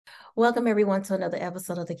Welcome everyone to another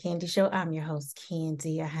episode of the Candy Show. I'm your host,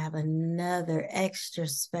 Candy. I have another extra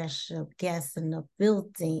special guest in the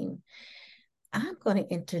building. I'm going to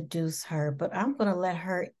introduce her, but I'm going to let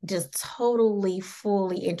her just totally,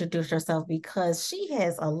 fully introduce herself because she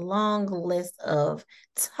has a long list of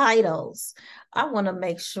titles. I want to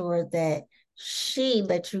make sure that she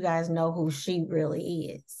lets you guys know who she really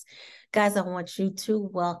is. Guys, I want you to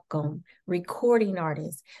welcome recording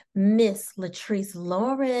artist, Miss Lettrice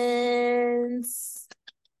Lawrence.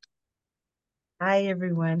 Hi,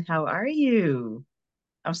 everyone. How are you?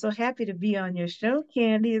 I'm so happy to be on your show,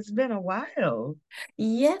 Candy. It's been a while.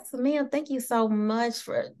 Yes, ma'am. Thank you so much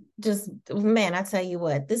for just, man, I tell you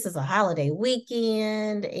what, this is a holiday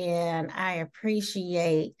weekend, and I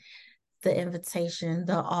appreciate the invitation,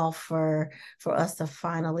 the offer for us to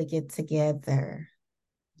finally get together.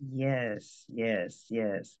 Yes, yes,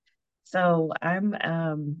 yes. So I'm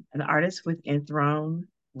an artist with Enthroned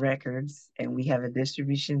Records, and we have a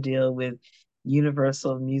distribution deal with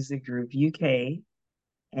Universal Music Group UK.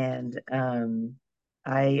 And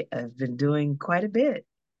I have been doing quite a bit.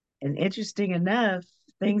 And interesting enough,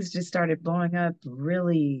 things just started blowing up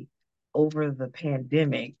really over the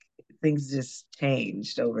pandemic. Things just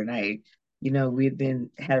changed overnight. We had been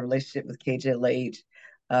had a relationship with KJLH,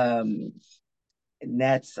 um, and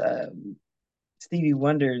that's Stevie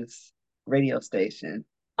Wonder's radio station.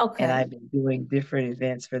 And Okay. I've been doing different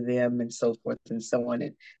events for them and so forth and so on,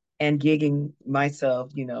 and gigging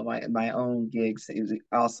myself, my own gigs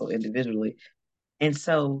also individually. And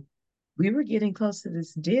so we were getting close to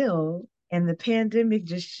this deal, and the pandemic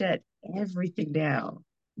just shut everything down,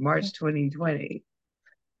 March 2020.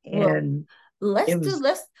 Well, And let's it do was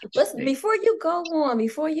let's interesting. before you go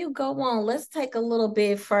on, let's take a little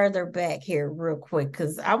bit further back here real quick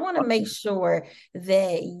because I want to make Okay. sure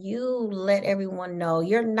that you let everyone know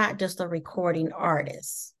you're not just a recording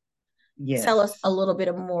artist. Tell us a Yes. little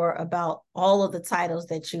bit more about all of the titles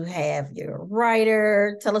that you have. You're a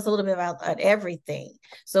writer. Tell us a little bit about everything.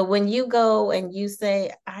 So when you go and you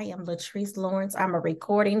say, I am Lettrice Lawrence, I'm a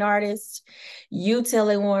recording artist, you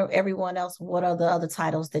tell everyone else what are the other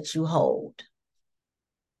titles that you hold.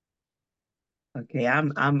 Okay.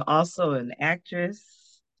 I'm also an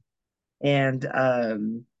actress, and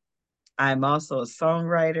I'm also a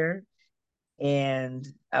songwriter, and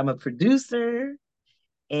I'm a producer,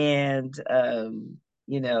 and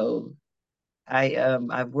you know,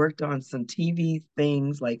 I've worked on some TV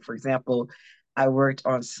things, like for example, I worked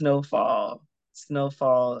on Snowfall.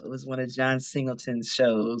 Snowfall was one of John Singleton's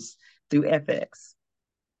shows through FX.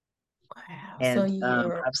 Wow. So And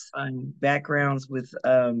you're I've sung backgrounds with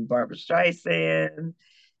Barbara Streisand.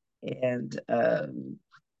 And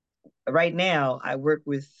right now I work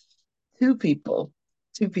with two people,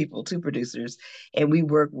 two producers, and we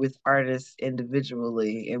work with artists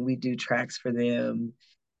individually and we do tracks for them,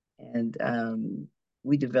 and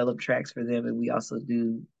we develop tracks for them, and we also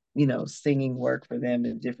do singing work for them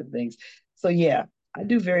and different things. So yeah, I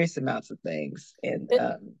do various amounts of things, and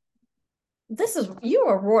this is you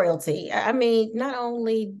are royalty. I mean, not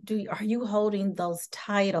only are you holding those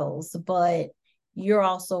titles, but you're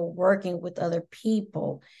also working with other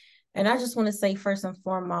people. And I just want to say first and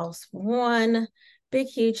foremost, one big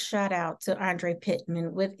huge shout out to Andre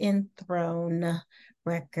Pittman with Enthrone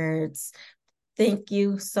Records. Thank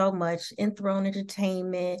you so much. Enthrone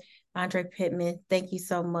Entertainment, Andre Pittman, thank you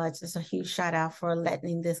so much. It's a huge shout out for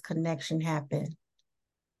letting this connection happen.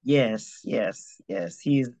 yes, yes, yes,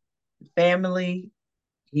 he's family.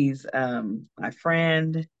 He's my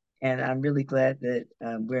friend, and I'm really glad that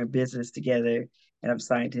we're in business together, and I'm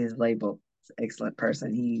signed to his label. He's an excellent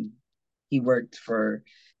person. He worked for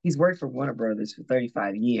he's worked for Warner Brothers for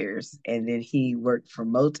 35 years, and then he worked for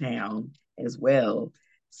Motown as well.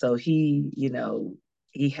 So he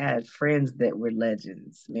had friends that were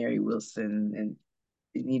legends, Mary Wilson,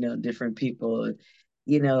 and different people.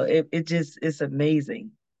 It's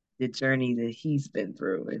amazing the journey that he's been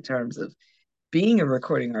through in terms of being a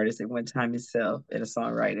recording artist at one time himself and a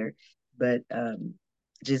songwriter, but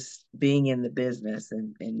just being in the business,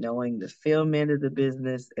 and knowing the film end of the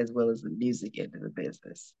business as well as the music end of the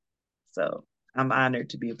business. So I'm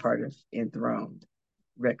honored to be a part of Enthroned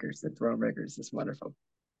Records. Enthroned Records is wonderful.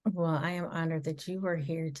 Well, I am honored that you were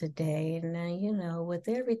here today. And with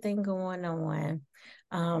everything going on,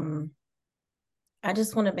 um, I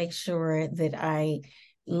just want to make sure that I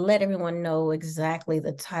let everyone know exactly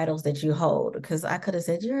the titles that you hold because I could have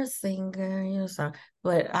said you're a singer, you're a song,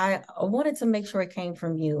 but I wanted to make sure it came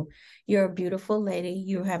from you. You're a beautiful lady.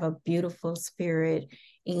 You have a beautiful spirit,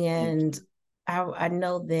 Thank and you. I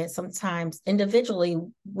know that sometimes individually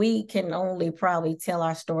we can only probably tell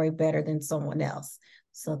our story better than someone else.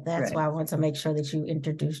 So that's why Right. I want to make sure that you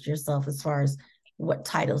introduced yourself as far as what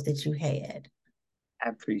titles that you had. I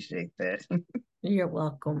appreciate that. You're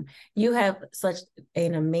welcome. You have such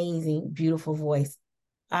an amazing, beautiful voice.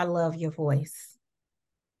 I love your voice.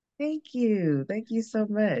 Thank you. Thank you so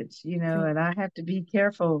much. You- And I have to be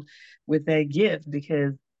careful with that gift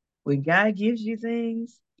because when God gives you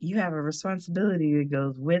things, you have a responsibility that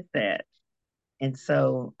goes with that. And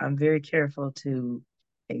so I'm very careful to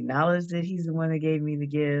acknowledge that He's the one that gave me the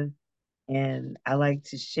gift. And I like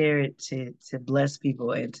to share it to bless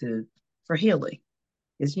people and to for healing.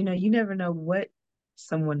 Because you never know what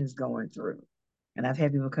someone is going through. And I've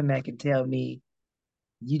had people come back and tell me,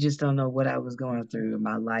 you just don't know what I was going through in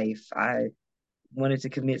my life. I wanted to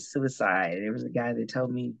commit suicide. There was a guy that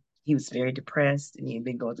told me he was very depressed and he had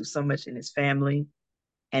been going through so much in his family,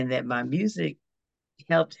 and that my music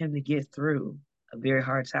helped him to get through a very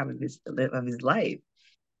hard time of his life.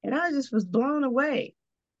 And I just was blown away.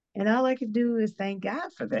 And all I could do is thank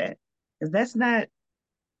God for that. Because that's not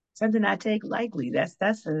something I take lightly. That's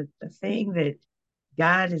a thing that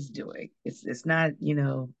God is doing. It's not,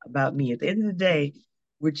 about me. At the end of the day,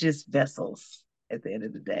 we're just vessels at the end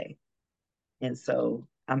of the day. And so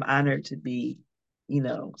I'm honored to be,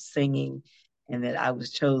 singing and that I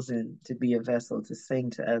was chosen to be a vessel to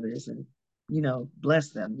sing to others and,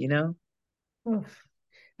 bless them. Oof,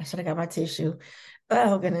 I should have got my tissue.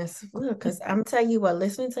 Oh goodness. Because I'm telling you what,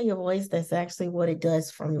 listening to your voice, that's actually what it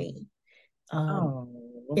does for me. Um,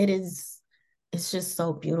 Oh, it is, it's just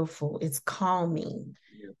so beautiful. It's calming.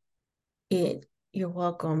 you. It, you're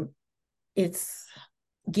welcome. It's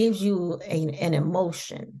gives you an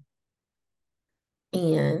emotion.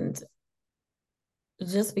 And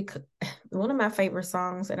just because one of my favorite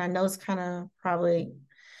songs, and I know it's kind of probably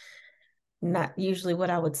not usually what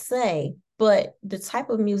I would say, but the type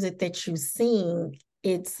of music that you sing,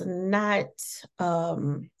 it's not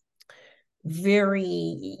um very,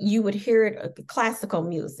 you would hear it classical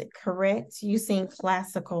music, correct? You sing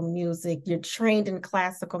classical music, you're trained in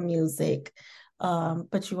classical music,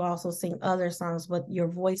 but you also sing other songs, but your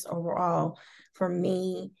voice overall, for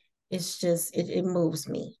me, it's just it moves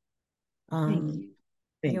me. Thank um you.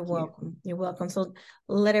 you're Thank you. welcome. You're welcome. So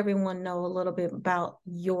let everyone know a little bit about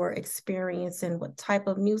your experience and what type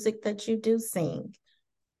of music that you do sing.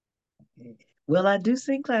 Okay. Well, I do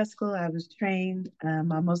sing classical. I was trained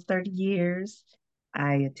almost 30 years.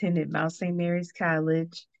 I attended Mount St. Mary's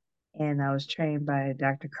College, and I was trained by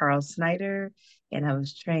Dr. Carl Snyder, and I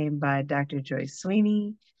was trained by Dr. Joyce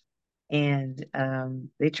Sweeney. And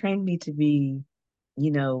they trained me to be,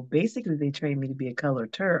 basically they trained me to be a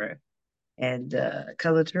coloratura. And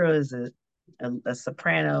coloratura is a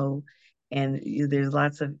soprano, and there's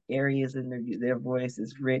lots of areas in their voice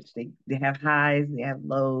is rich. They have highs, they have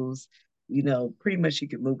lows. Pretty much you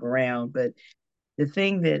can move around. But the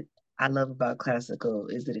thing that I love about classical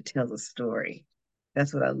is that it tells a story.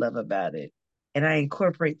 That's what I love about it, and I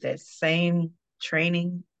incorporate that same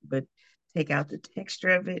training, but take out the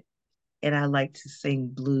texture of it. And I like to sing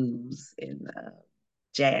blues and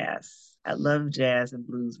jazz. I love jazz and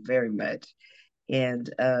blues very much. And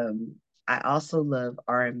I also love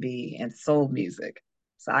R&B and soul music.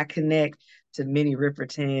 So I connect to Minnie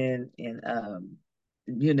Riperton and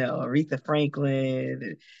Aretha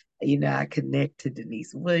Franklin. And, I connect to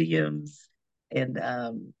Denise Williams. And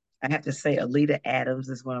I have to say Alita Adams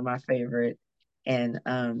is one of my favorite. And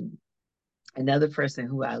another person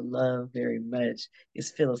who I love very much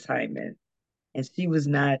is Phyllis Hyman. And she was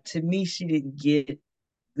not, to me, she didn't get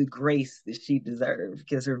the grace that she deserved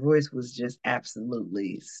because her voice was just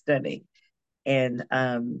absolutely stunning. And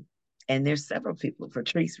there's several people.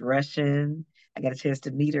 Patrice Rushen, I got a chance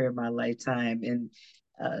to meet her in my lifetime, and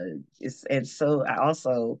so I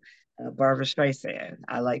also Barbara Streisand.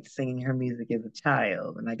 I liked singing her music as a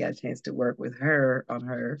child, and I got a chance to work with her on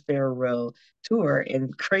her farewell tour.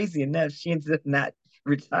 And crazy enough, she ended up not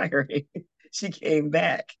retiring. She came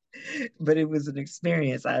back, but it was an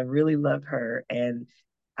experience. I really love her, and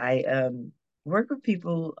I work with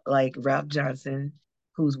people like Ralph Johnson,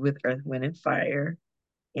 who's with Earth, Wind, and Fire.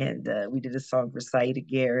 And we did a song for Saida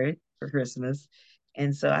Garrett for Christmas.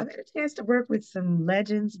 And so I've had a chance to work with some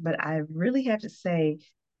legends, but I really have to say,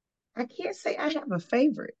 I can't say I have a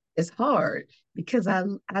favorite. It's hard because I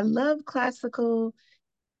love classical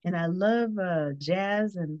and I love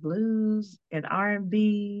jazz and blues and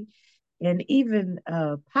R&B and even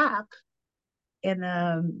pop. And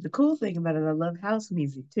the cool thing about it, I love house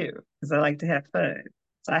music too, because I like to have fun.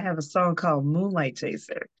 So I have a song called Moonlight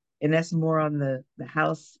Chaser, and that's more on the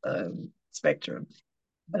house spectrum.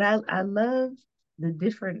 But I love the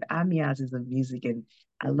different ambiances of music, and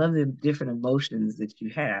I love the different emotions that you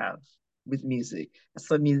have. with music.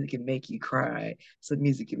 Some music can make you cry. Some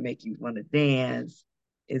music can make you want to dance.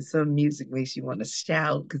 And some music makes you want to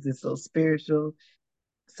shout because it's so spiritual.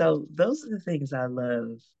 So those are the things I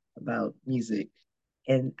love about music.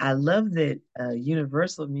 And I love that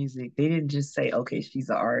Universal Music, they didn't just say, okay, she's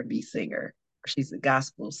an R&B singer or she's a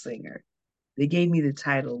gospel singer. They gave me the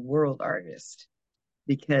title world artist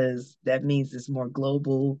because that means it's more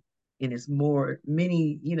global and it's more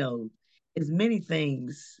many, it's many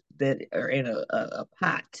things that are in a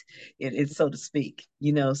pot, it's so to speak,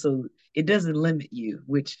 so it doesn't limit you,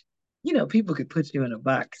 which, people could put you in a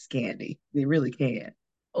box, Candy. They really can.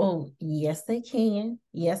 Oh, yes, they can.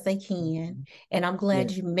 Yes, they can. Mhm. And I'm Yeah,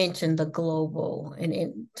 glad you mentioned the global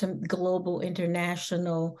and to global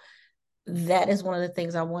international. That is one of the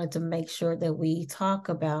things I wanted to make sure that we talk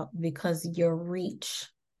about because your reach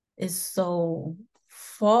is so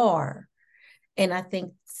far. And I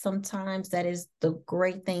think sometimes that is the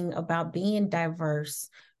great thing about being diverse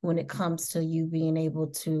when it comes to you being able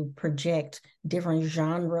to project different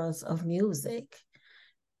genres of music.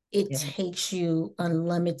 It yeah, takes you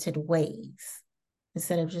unlimited ways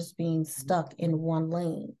instead of just being mhm, stuck in one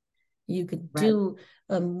lane. You could right. do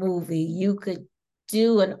a movie, you could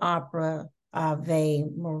do an opera, Ave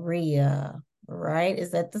Maria, right?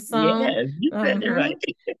 Is that the song? Yes, you said it Uh-huh. right.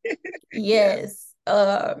 Yeah, Yes.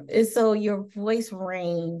 And so your voice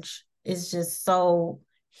range is just so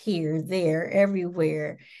here, there,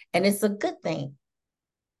 everywhere. And it's a good thing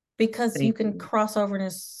because you thank can you. cross over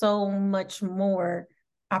into so much more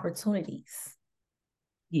opportunities.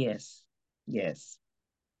 Yes, yes.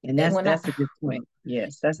 And And that's when I that's a good point.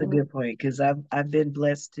 Yes, that's a good point because I've been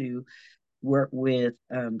blessed to work with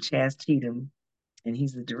Chaz Cheatham, and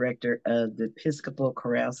he's the director of the Episcopal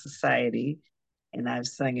Chorale Society. And I've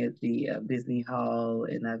sung at the Disney Hall,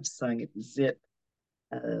 and I've sung at the Zip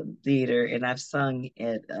Theater, and I've sung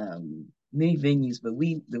at many venues. But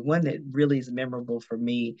the one that really is memorable for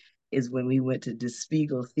me is when we went to De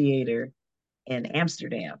Spiegel Theater in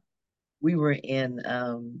Amsterdam. We were in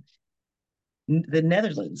the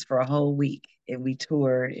Netherlands for a whole week, and we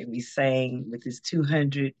toured and we sang with this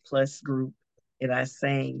 200 plus group. And I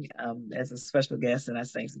sang as a special guest, and I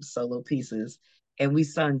sang some solo pieces. And we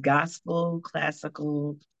sung gospel,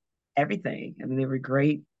 classical, everything. I mean, they were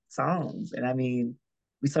great songs. And I mean,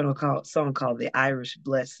 we sung a song called The Irish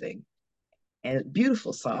Blessing, and a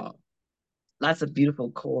beautiful song, lots of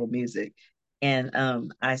beautiful choral music. And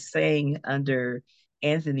I sang under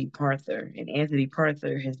Anthony Parther, and Anthony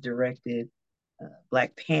Parther has directed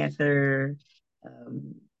Black Panther.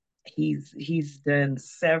 Um, he's done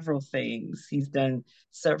several things. He's done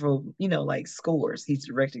several, like scores. He's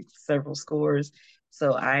directed several scores.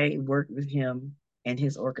 So I worked with him and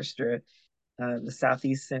his orchestra, the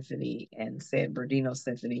Southeast Symphony and San Bernardino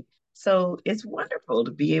Symphony. So it's wonderful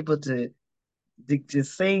to be able to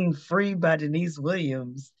sing "Free" by Denise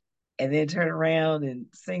Williams, and then turn around and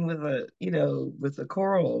sing with a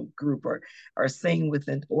choral group, or sing with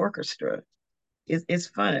an orchestra. It's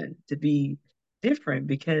fun to be different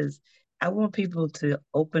because I want people to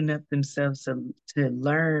open up themselves to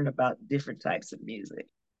learn about different types of music,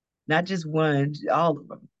 not just one, all of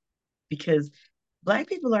them, because Black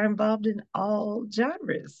people are involved in all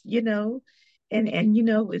genres, and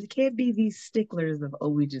it can't be these sticklers of, oh,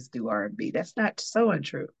 we just do R&B. That's not so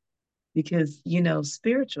untrue because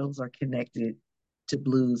spirituals are connected to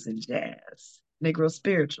blues and jazz, Negro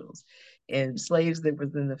spirituals, and slaves that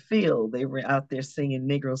was in the field, they were out there singing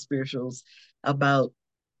Negro spirituals about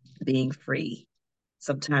being free,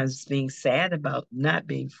 sometimes being sad about not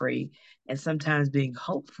being free, and sometimes being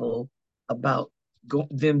hopeful about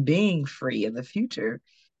them being free in the future.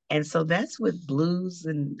 And so that's what blues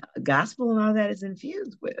and gospel and all that is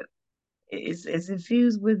infused with. It's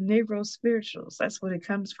infused with Negro spirituals. That's what it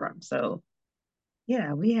comes from. So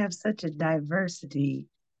yeah, we have such a diversity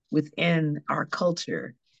within our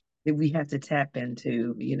culture that we have to tap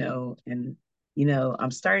into, and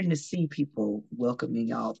I'm starting to see people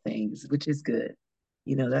welcoming all things, which is good.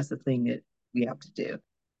 That's the thing that we have to do.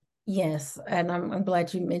 Yes, and I'm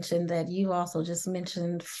glad you mentioned that. You also just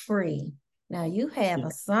mentioned free. Now you have Yeah.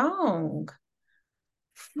 a song,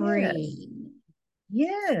 Yes, free.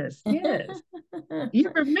 yes, yes.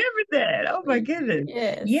 You remember that? Oh my goodness.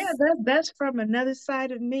 Yeah, Yes. that's from another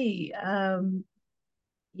side of me.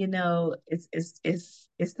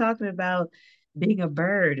 It's talking about being a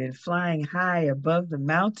bird and flying high above the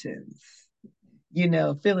mountains,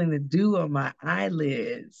 feeling the dew on my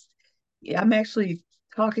eyelids. Yeah, I'm actually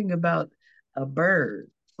talking about a bird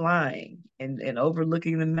flying and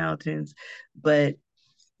overlooking the mountains. But,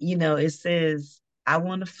 it says, I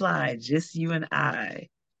want to fly, just you and I.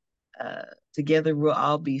 together we'll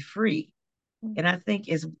all be free. And I think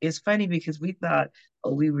it's funny because we thought,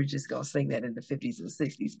 oh, we were just gonna sing that in the 50s and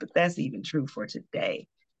 60s, but that's even true for today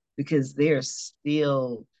because they're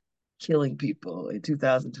still killing people in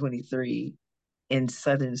 2023 in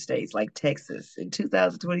southern states like Texas. In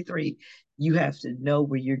 2023, you have to know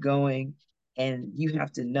where you're going and you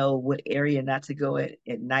have to know what area not to go at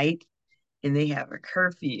night. And they have a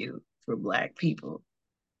curfew for Black people,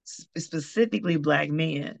 specifically Black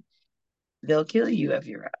men. They'll kill you if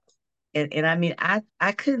you're out. And I mean,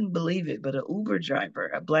 I couldn't believe it, but a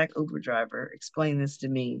Black Uber driver, explained this to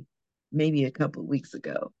me maybe a couple of weeks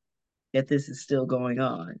ago that this is still going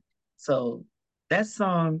on. So that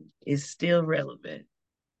song is still relevant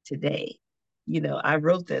today. I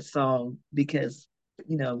wrote that song because,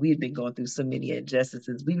 we had been going through so many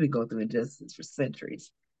injustices. We've been going through injustices for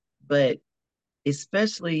centuries, but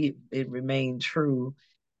especially it remained true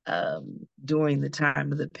during the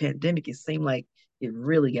time of the pandemic. It seemed like it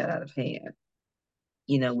really got out of hand,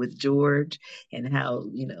 with George and how,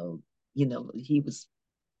 he was,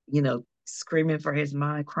 screaming for his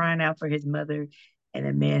mom, crying out for his mother, and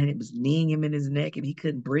a man it was kneeing him in his neck and he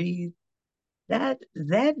couldn't breathe. That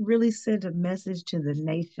really sent a message to the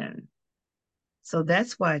nation. So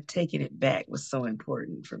that's why taking it back was so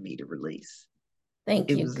important for me to release. Thank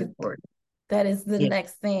It you. was important. That is the Yeah.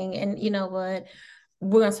 next thing. And you know what?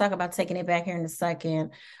 We're going to talk about taking it back here in a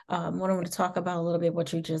second. What I want to talk about a little bit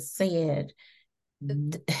what you just said.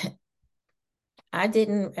 Mhm. I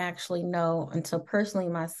didn't actually know until personally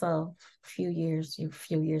myself a few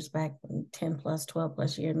years back, 10 plus, 12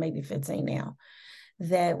 plus years, maybe 15 now,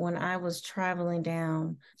 that when I was traveling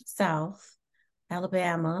down South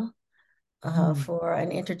Alabama Mhm. for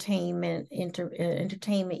an entertainment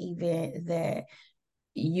event, that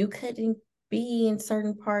you couldn't be in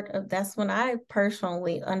certain part of, that's when I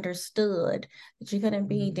personally understood that you couldn't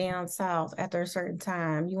be Mhm. down south after a certain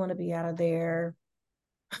time. You want to be out of there.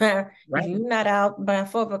 If Right. you're not out by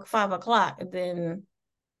 5 o'clock, then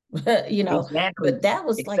Exactly. but that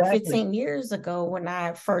was like Exactly. 15 years ago when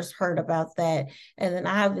I first heard about that. And then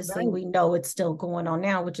obviously Right. we know it's still going on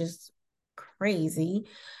now, which is crazy. Yeah.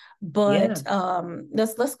 But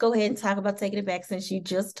let's go ahead and talk about taking it back since you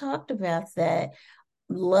just talked about that.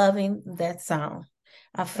 Loving that song.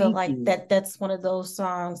 I feel Thank like you. that's one of those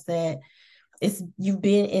songs that it's you've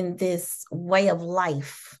been in this way of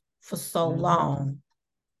life for so Mhm. long, and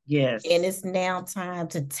Yes. it's now time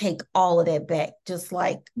to take all of that back. Just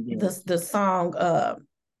like the Yes. song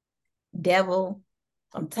Devil,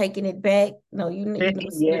 I'm taking it back. No, you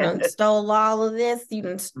done Yes. stole all of this. You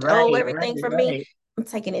done stole Right. Right. everything from me. Right. I'm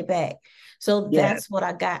taking it back. So Yes. that's what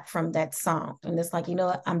I got from that song. And it's like, you know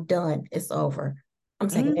what? I'm done. It's over. I'm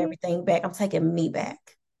taking Mhm. everything back. I'm taking me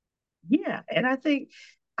back. Yeah. And I think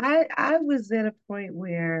I was at a point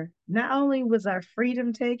where not only was our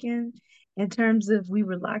freedom taken in terms of we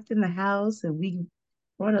were locked in the house and we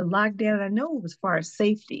were on a lockdown. I know it was for our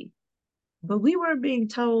safety, but we weren't being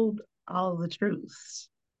told all the truths.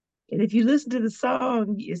 And if you listen to the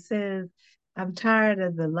song, it says, I'm tired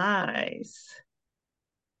of the lies.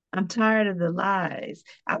 I'm tired of the lies.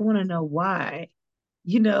 I want to know why,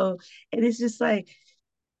 you know, and it's just like,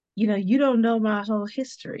 you don't know my whole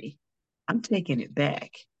history. I'm taking it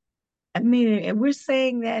back. I mean, and we're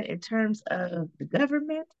saying that in terms of the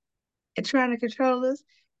government and trying to control us,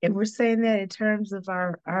 and we're saying that in terms of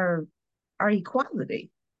our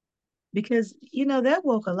equality. Because, that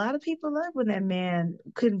woke a lot of people up when that man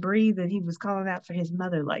couldn't breathe and he was calling out for his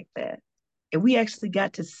mother like that. And we actually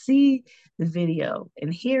got to see the video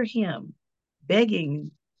and hear him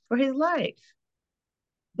begging for his life.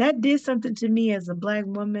 That did something to me as a Black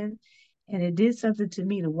woman, and it did something to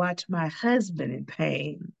me to watch my husband in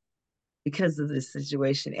pain because of this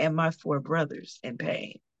situation and my four brothers in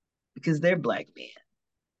pain because they're Black men.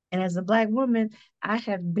 And as a Black woman, I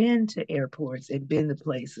have been to airports and been to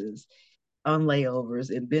places on layovers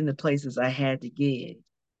and been to places I had to get.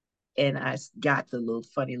 And I got the little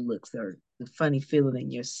funny looks or the funny feeling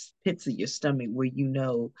in your pits of your stomach where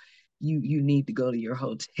you need to go to your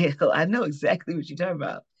hotel. I know exactly what you're talking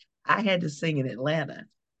about. I had to sing in Atlanta.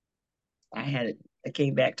 I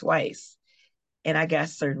came back twice and I got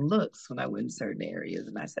certain looks when I went in certain areas.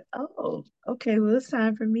 And I said, oh, okay, well, it's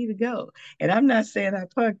time for me to go. And I'm not saying I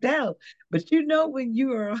punked out, but when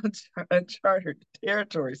you are on uncharted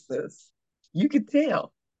territory, sis, you can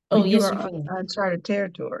tell Oh, when you yes, are you on can. uncharted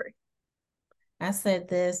territory. I said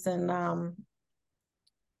this, and I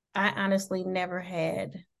honestly never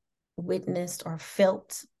had witnessed or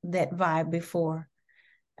felt that vibe before.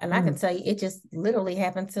 And I can Mm. tell you, it just literally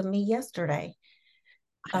happened to me yesterday.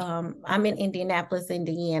 I'm in Indianapolis,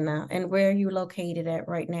 Indiana. And where are you located at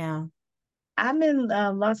right now? I'm in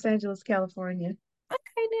Los Angeles, California.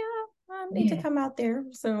 Okay, now I need to Yeah. come out there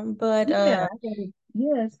soon. But Yeah,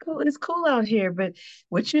 yeah, it's cool. It's cool out here, but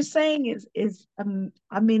what you're saying is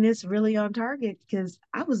I mean it's really on target because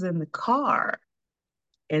I was in the car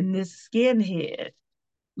and this skinhead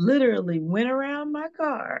literally went around my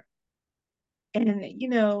car. And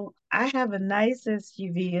I have a nice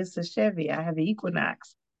SUV. It's a Chevy. I have an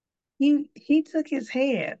Equinox. He took his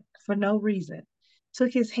hand for no reason,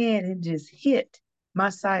 took his hand and just hit my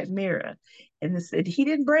side mirror. And he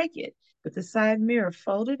didn't break it, but the side mirror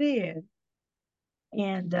folded in.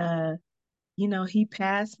 And he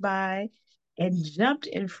passed by and jumped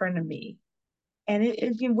in front of me. And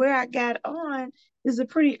where I got on is a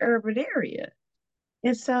pretty urban area.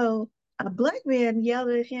 And so a black man yelled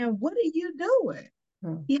at him, "What are you doing?"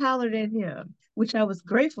 hmm, He hollered at him, which I was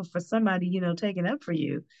grateful for somebody, taking up for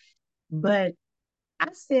you. But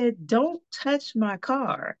I said, "Don't touch my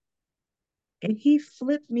car." And he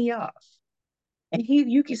flipped me off. And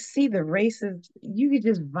you could see the racist, you could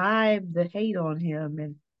just vibe the hate on him.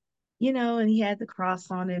 And he had the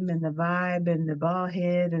cross on him and the vibe and the bald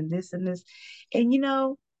head and this and this. And,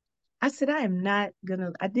 I said, I am not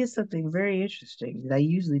gonna, I did something very interesting that I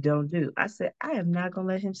usually don't do. I said, I am not gonna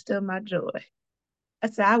let him steal my joy. I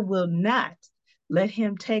said, I will not let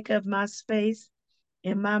him take up my space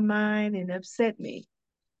in my mind and upset me.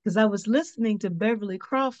 Because I was listening to Beverly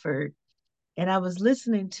Crawford and I was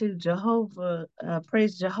listening to Jehovah,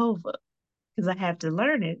 Praise Jehovah, because I have to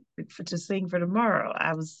learn it to sing for tomorrow.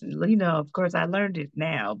 Of course, I learned it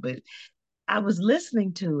now, but I was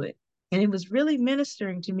listening to it and it was really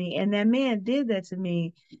ministering to me. And that man did that to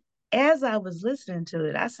me as I was listening to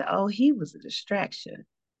it. I said, oh, he was a distraction.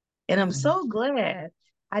 And I'm hmm, so glad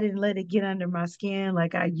I didn't let it get under my skin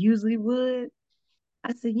like I usually would.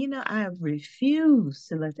 I said, I refuse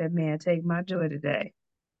to let that man take my joy today.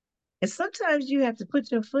 And sometimes you have to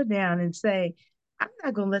put your foot down and say, I'm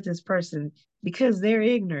not going to let this person, because they're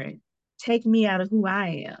ignorant, take me out of who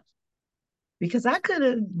I am. Because I could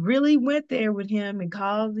have really went there with him and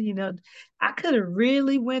called, I could have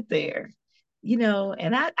really went there,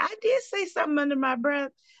 and I did say something under my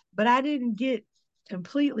breath, but I didn't get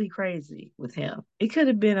completely crazy with him. It could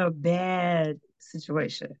have been a bad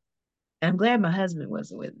situation. And I'm glad my husband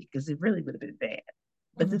wasn't with me because it really would have been bad.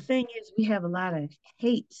 But the hmm. thing is, we have a lot of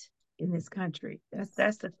hate in this country. Yes,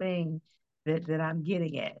 That's the thing that I'm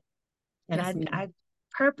getting at. And yes, I ma'am.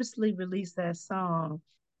 purposely released that song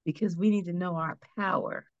because we need to know our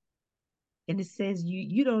power. And it says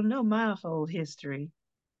you don't know my whole history.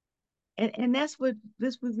 And that's what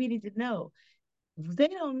we need to know. They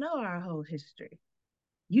don't know our whole history.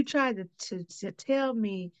 You tried to tell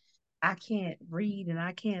me I can't read and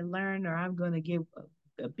I can't learn or I'm going to get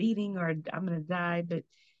a beating or I'm going to die. But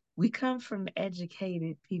we come from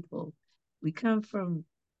educated people. We come from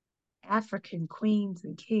African queens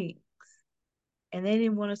and kings. And they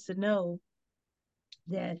didn't want us to know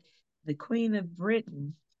that the Queen of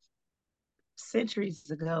Britain centuries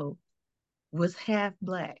ago was half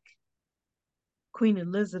black. Queen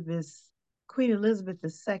Elizabeth's Queen Elizabeth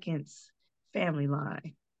II's family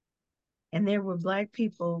line. And there were black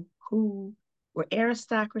people who were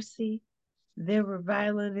aristocracy. There were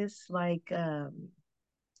violinists like the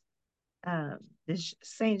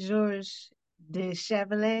Saint George de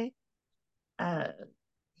Chevalier. Uh,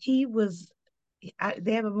 he was.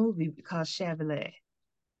 They have a movie called Chevalier,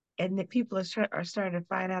 and the people are starting to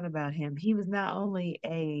find out about him. He was not only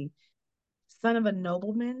a son of a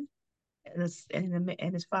nobleman,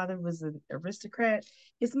 and his father was an aristocrat.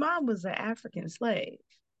 His mom was an African slave,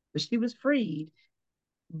 but she was freed.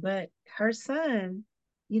 But her son,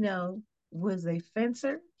 you know, was a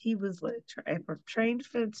fencer. He was a trained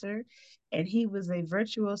fencer, and he was a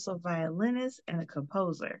virtuoso violinist and a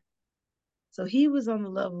composer. So he was on the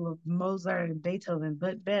level of Mozart and Beethoven,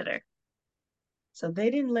 but better. So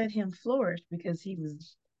they didn't let him flourish because he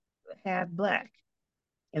was half black.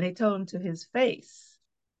 And they told him to his face,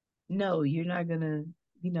 no, you're not going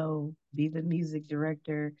to, be the music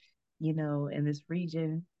director, in this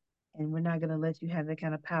region. And we're not going to let you have that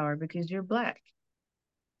kind of power because you're black.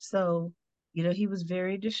 So, he was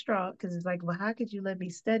very distraught because it's like, well, how could you let me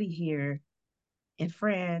study here in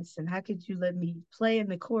France? And how could you let me play in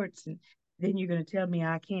the courts? And then you're going to tell me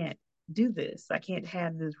I can't do this. I can't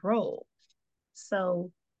have this role.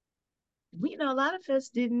 So, a lot of us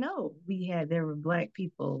didn't know there were black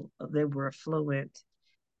people that were affluent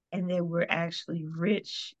and there were actually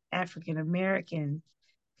rich African American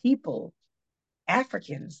people,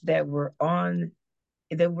 Africans that were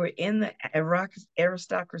in the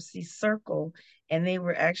aristocracy circle, and they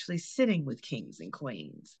were actually sitting with kings and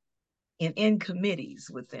queens and in committees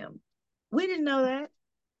with them. We didn't know that.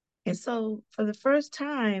 And so for the first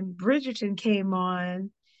time, Bridgerton came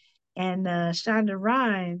on and Shonda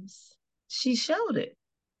Rhimes, she showed it.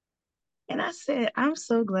 And I said, I'm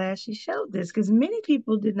so glad she showed this because many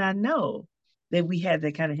people did not know that we had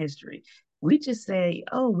that kind of history. We just say,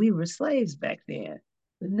 oh, we were slaves back then,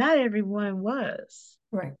 but not everyone was.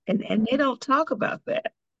 Right. And they don't talk about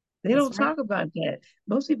that. They That's don't right. talk about that.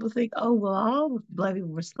 Most people think, oh, well, all Black people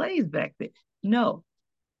were slaves back then. No,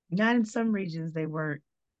 not in some regions they weren't.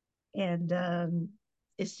 And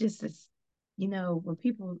it's just, when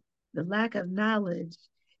people, the lack of knowledge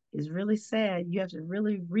is really sad. You have to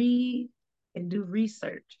really read and do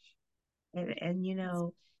research. And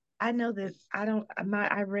I know that I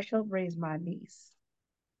help raise my niece.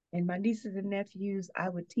 And my nieces and nephews, I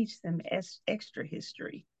would teach them extra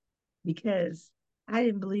history because I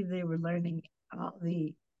didn't believe they were learning all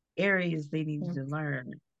the areas they needed Yeah. to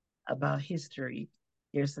learn about history.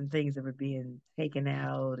 There's some things that were being taken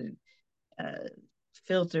out and uh,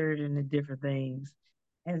 filtered into different things.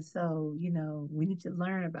 And so, we need to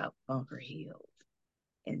learn about Bunker Hill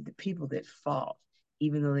and the people that fought,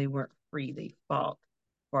 even though they weren't free, they fought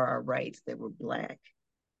for our rights that were Black.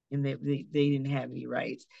 And they didn't have any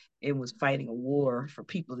rights and was fighting a war for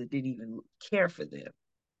people that didn't even care for them.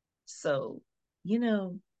 So, you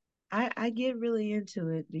know, I get really into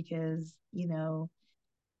it because,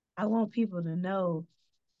 I want people to know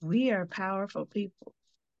we are powerful people.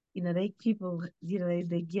 They people,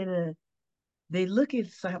 they look at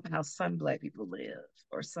how some Black people live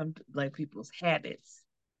or some Black people's habits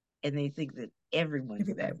and they think that everyone's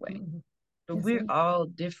Everybody. that way. Mhm. But That's we're right. all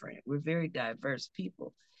different. We're very diverse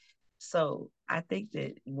people. So I think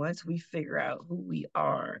that once we figure out who we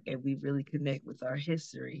are and we really connect with our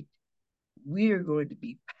history, we are going to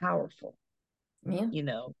be powerful, Yeah. you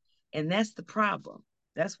know, and that's the problem.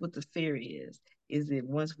 That's what the fear is that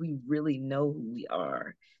once we really know who we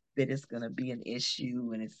are, that it's going to be an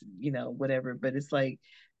issue and it's, whatever. But it's like,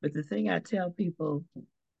 but the thing I tell people,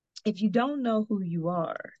 if you don't know who you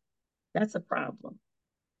are, that's a problem.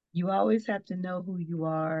 You always have to know who you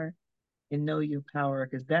are and know your power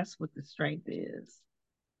because that's what the strength is.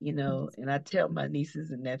 Yes. And I tell my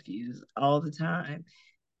nieces and nephews all the time,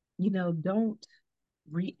 don't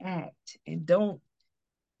react and don't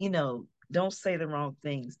say the wrong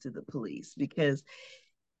things to the police because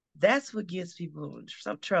that's what gets people in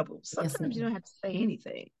some trouble. Yes, Sometimes you ma'am. don't have to say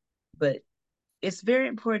anything, but it's very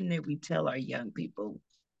important that we tell our young people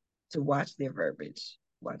to watch their verbiage,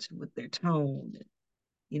 watch with their tone,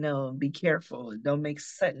 and be careful and don't make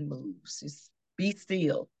sudden moves. Just be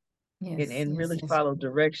still and, Yes, and yes, really yes. follow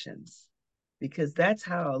directions because that's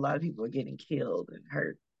how a lot of people are getting killed and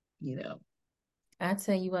hurt, you know. I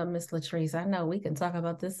tell you what, Miss Latrice, I know we can talk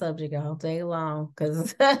about this subject all day long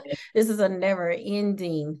because this is a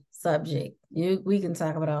never-ending subject. We can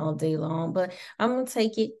talk about it all day long, but I'm gonna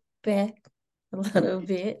take it back a little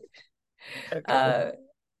bit. Okay. Uh,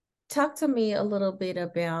 Talk to me a little bit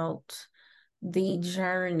about the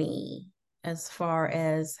journey as far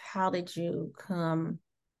as how did you come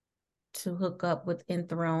to hook up with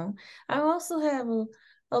Enthroned. I also have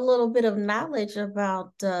a little bit of knowledge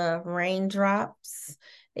about Raindrops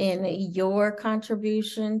and your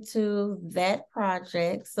contribution to that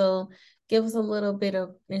project. So give us a little bit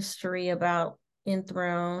of history about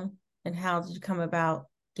Enthroned and how did you come about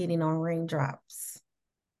getting on Raindrops?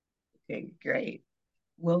 Okay, great.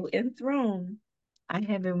 Well, in Throne, I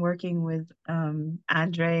have been working with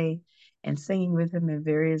Andre and singing with him in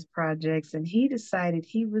various projects, and he decided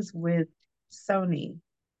he was with Sony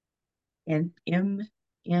and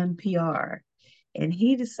MPR, and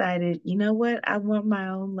he decided, you know what, I want my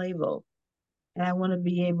own label, and I want to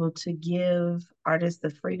be able to give artists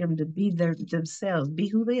the freedom to be themselves, be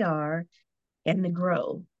who they are, and to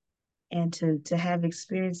grow, and to have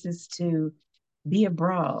experiences to be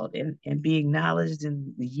abroad and be acknowledged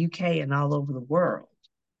in the UK and all over the world.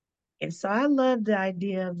 And so I loved the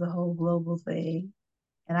idea of the whole global thing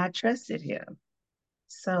and I trusted him.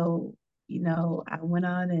 So, I went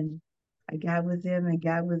on and I got with him and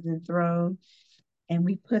got with the throne and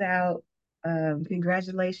we put out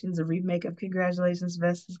congratulations, a remake of Congratulations,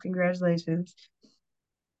 Vestas, Congratulations.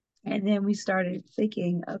 And then we started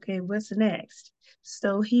thinking, okay, what's next?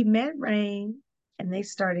 So he met Rain and they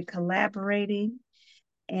started collaborating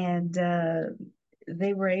and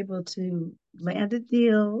they were able to land a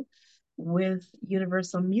deal with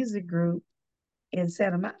Universal Music Group in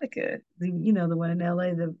Santa Monica, the one in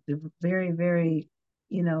LA, the very, very,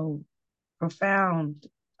 you know, profound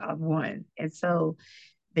one. And so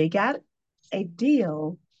they got a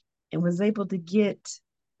deal and was able to get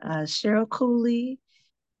Cheryl Cooley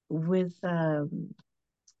with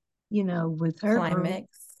with her group, Climax.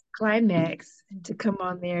 Climax, to come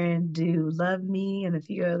on there and do Love Me and a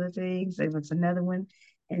few other things. There was another one.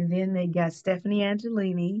 And then they got Stephanie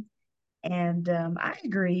Angelini. And I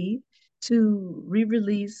agreed to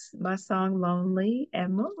re-release my song Lonely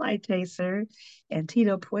and Moonlight Chaser. And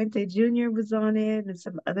Tito Puente Jr. was on it and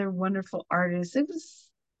some other wonderful artists. It was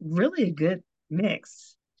really a good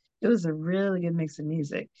mix. It was a really good mix of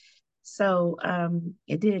music. So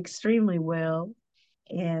it did extremely well,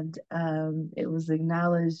 and it was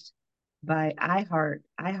acknowledged by iHeart.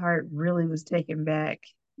 iHeart really was taken back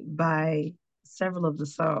by several of the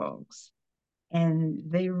songs, and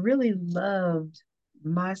they really loved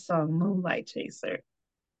my song Moonlight Chaser,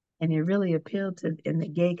 and it really appealed to in the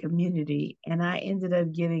gay community. And I ended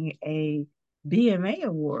up getting a BMA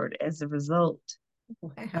award as a result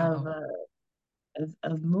of Wow. uh,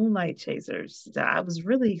 of Moonlight Chasers. So I was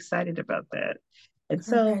really excited about that. And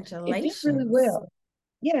so it did really Congratulations. well.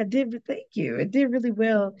 Yeah, it did. Thank you. It did really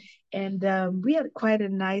well. And we had quite a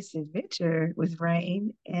nice adventure with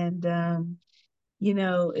Rain. And,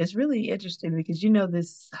 it's really interesting because,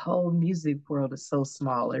 this whole music world is so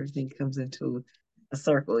small. Everything comes into a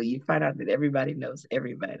circle. You find out that everybody knows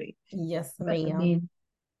everybody. Yes, But I ma'am. mean,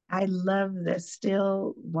 I love that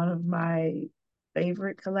still one of my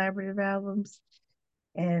favorite collaborative albums.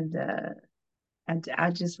 And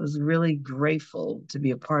I just was really grateful to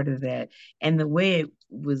be a part of that. And the way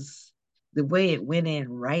it went in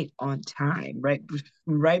right on time,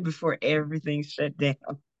 right before everything shut down,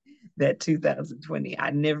 that 2020. I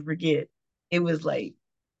never forget. It was like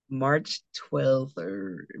March 12th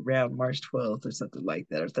or around March 12th or something like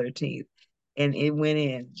that, or 13th. And it went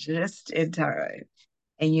in just in time.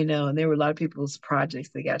 And and there were a lot of people's projects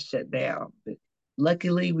that got shut down. But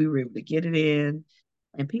luckily we were able to get it in.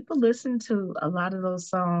 And people listened to a lot of those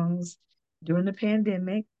songs during the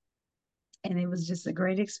pandemic. And it was just a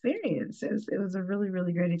great experience. It was a really,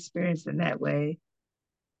 really great experience in that way.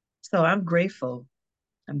 So I'm grateful.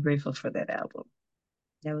 I'm grateful for that album.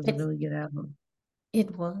 That was a It really good album.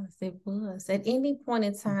 it was. It was. At any point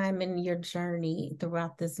in time in your journey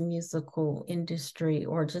throughout this musical industry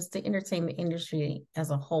or just the entertainment industry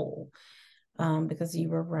as a whole, because you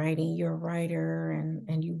were writing, you're a writer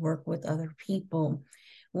and you work with other people.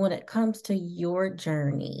 When it comes to your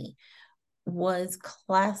journey, was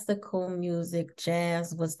classical music,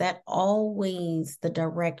 jazz, was that always the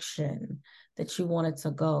direction that you wanted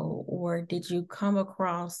to go? Or did you come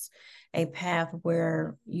across a path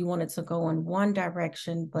where you wanted to go in one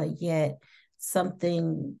direction, but yet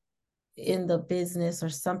something in the business or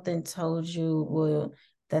something told you, well,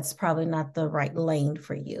 that's probably not the right lane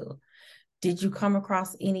for you? Did you come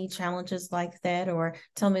across any challenges like that? Or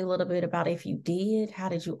tell me a little bit about if you did, how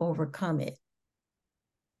did you overcome it?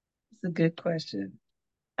 It's a good question.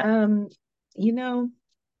 Um, you know,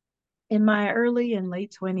 in my early and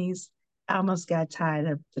late 20s, I almost got tied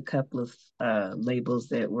up with a couple of labels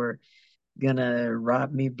that were gonna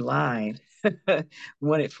rob me blind.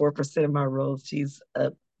 Wanted 4% of my royalties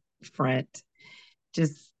up front,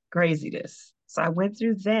 just craziness. So I went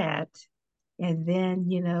through that, and then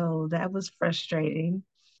that was frustrating.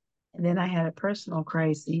 And then I had a personal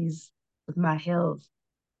crisis with my health,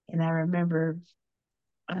 and I remember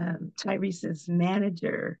Tyrese's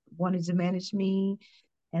manager wanted to manage me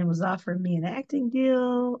and was offering me an acting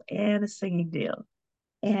deal and a singing deal.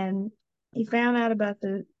 And he found out about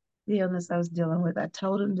the illness I was dealing with. I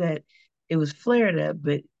told him that it was flared up,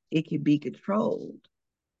 but it could be controlled.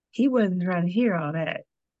 He wasn't trying to hear all that.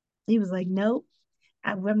 He was like, nope,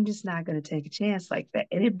 I'm just not going to take a chance like that.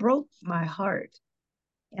 And it broke my heart.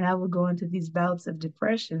 And I would go into these bouts of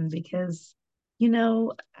depression because,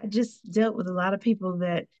 I just dealt with a lot of people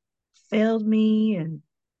that failed me. And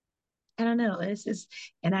I don't know, it's just,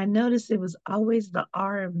 and I noticed it was always the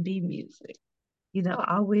R&B music,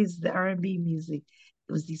 always the R&B music.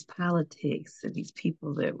 It was these politics and these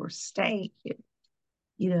people that were stank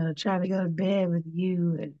and, trying to go to bed with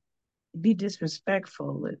you and be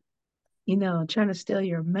disrespectful and, trying to steal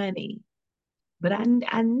your money. But I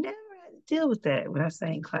never had to deal with that when I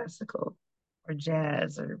sang classical or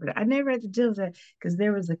jazz, but I never had to deal with that because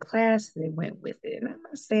there was a class that went with it. And I'm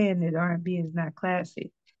not saying that R&B is not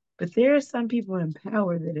classy, but there are some people in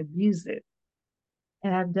power that abuse it.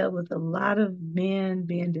 And I've dealt with a lot of men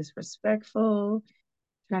being disrespectful,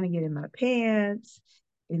 trying to get in my pants,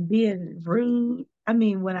 and being rude. I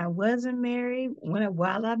mean, when I wasn't married,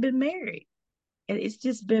 while I've been married, and it's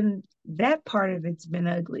just been that part of it's been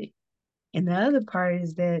ugly. And the other part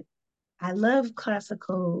is that I love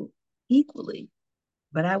classical equally,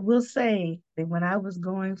 but I will say that when I was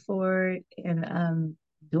going for it and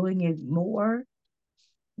doing it more,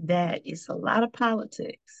 that it's a lot of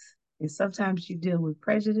politics. And sometimes you deal with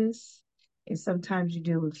prejudice, and sometimes you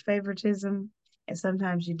deal with favoritism, and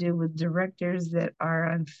sometimes you deal with directors that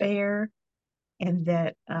are unfair and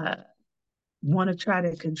that want to try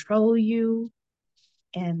to control you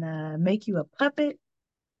and make you a puppet.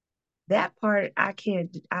 That part I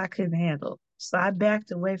couldn't handle. So I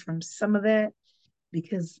backed away from some of that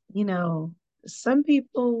because, some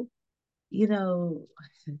people, you know,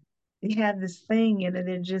 they have this thing and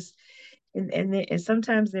they're just and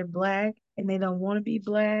sometimes they're black and they don't want to be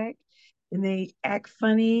black and they act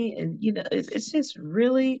funny and it's just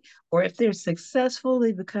really, or if they're successful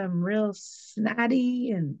they become real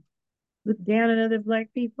snotty and look down at other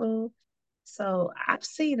black people. So I've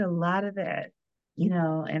seen a lot of that,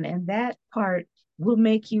 and that part will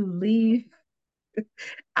make you leave.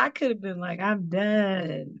 I could have been like, I'm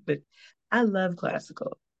done, but I love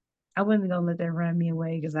classical. I wasn't gonna let that run me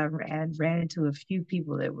away because ran into a few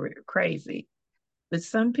people that were crazy. But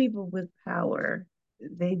some people with power,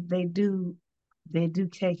 they do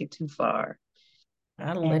take it too far.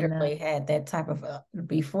 I And literally had that type of,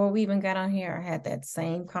 before we even got on here, I had that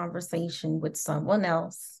same conversation with someone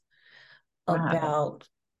else wow, about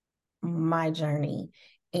my journey.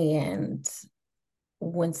 And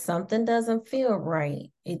when something doesn't feel right,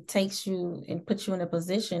 it takes you and puts you in a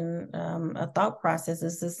position, a thought process.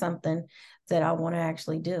 Is this something that I want to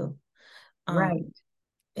actually do? right, Um,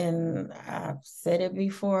 and I've said it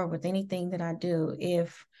before with anything that I do,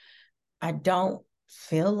 if I don't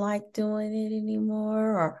feel like doing it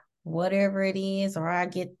anymore, or whatever it is, or I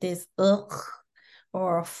get this ugh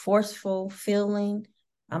or a forceful feeling,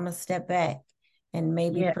 I'm gonna step back and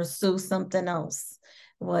maybe yeah, pursue something else,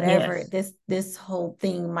 whatever yes, this whole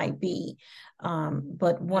thing might be.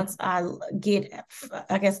 But mhm, once I get,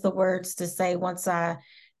 I guess the words to say, once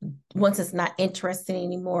it's not interesting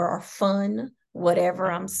anymore or fun, whatever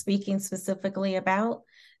I'm speaking specifically about,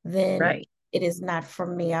 then right, it is not for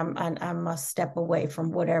me. I must step away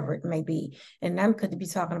from whatever it may be. And I could be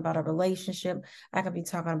talking about a relationship. I could be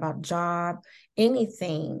talking about job,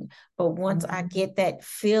 anything. But once I mhm, get that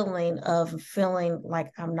feeling of feeling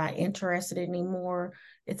like I'm not interested anymore,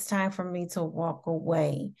 it's time for me to walk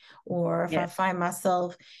away. Or if I yes, find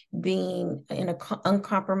myself being in a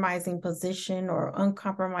uncompromising position or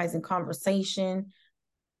uncompromising conversation,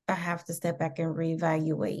 I have to step back and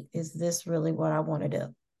reevaluate. Is this really what I want to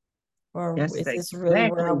do? Or that's is this really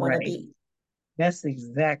where I exactly want to right. be? That's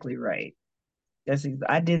exactly right.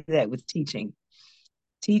 I did that with teaching.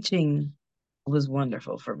 Teaching was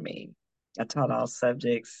wonderful for me. I taught all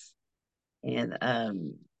subjects, and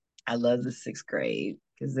I love the sixth grade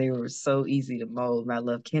because they were so easy to mold. And I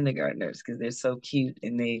love kindergartners because they're so cute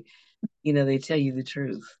and they tell you the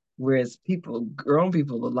truth. Whereas grown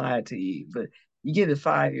people will lie to you, but you get a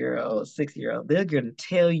 5 year old, 6 year old, they're going to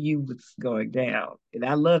tell you what's going down. And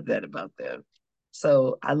I love that about them.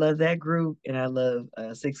 So I love that group and I love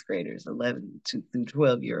sixth graders, 11 through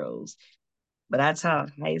 12-year-olds. But I taught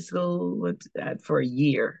high school for a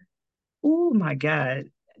year. Oh my God.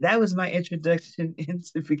 That was my introduction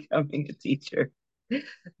into becoming a teacher.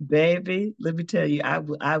 Baby, let me tell you, I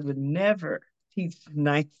would never teach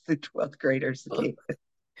ninth through 12th graders again.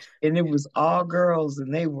 And it was all girls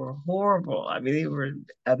and they were horrible. I mean, they were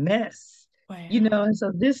a mess, Wow. and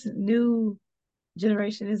so this new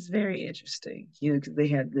generation is very interesting, because they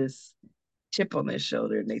have this chip on their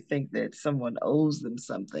shoulder and they think that someone owes them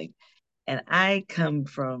something. And I come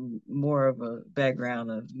from more of a background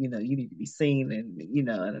of, you need to be seen and,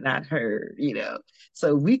 and not heard.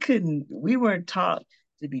 So we weren't taught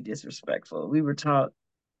to be disrespectful. We were taught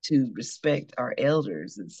to respect our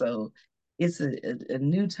elders. And so it's a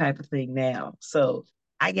new type of thing now. So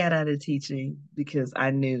I got out of teaching because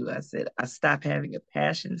I said, I stopped having a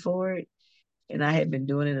passion for it. And I had been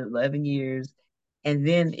doing it 11 years. And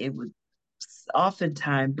then it would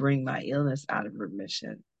oftentimes bring my illness out of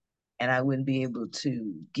remission and I wouldn't be able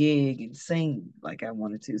to gig and sing like I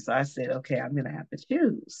wanted to. So I said, okay, I'm going to have to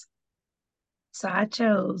choose. So I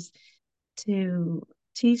chose to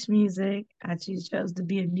teach music. I chose to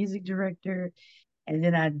be a music director. And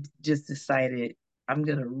then I just decided I'm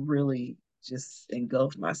going to really just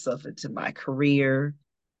engulf myself into my career.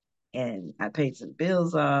 And I paid some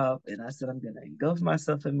bills off. And I said, I'm going to engulf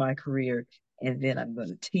myself in my career. And then I'm going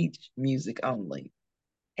to teach music only.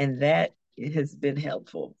 And that it has been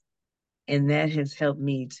helpful. And that has helped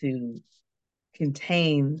me to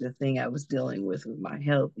contain the thing I was dealing with my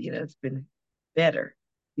health. It's been better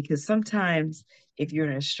because sometimes if you're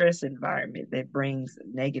in a stress environment that brings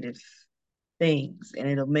negative things and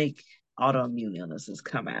it'll make autoimmune illnesses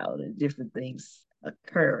come out and different things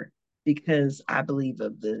occur because I believe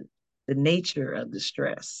of the nature of the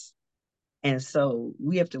stress. And so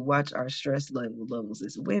we have to watch our stress levels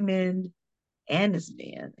as women and as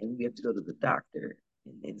men, and we have to go to the doctor.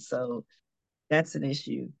 And so that's an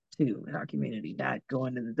issue too in our community, not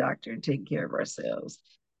going to the doctor and taking care of ourselves.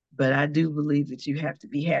 But I do believe that you have to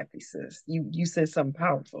be happy, sis. You said something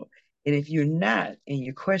powerful. And if you're not and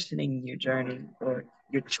you're questioning your journey or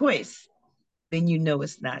your choice, then you know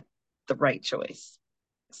it's not the right choice.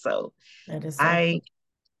 So That is so I true.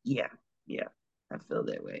 yeah, yeah, I feel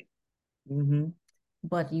that way. Mm-hmm.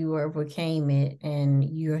 But you overcame it and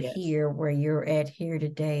you're Yes, here where you're at here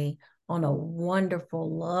today on a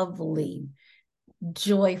wonderful, lovely,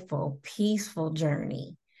 joyful, peaceful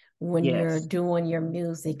journey when you're yes, doing your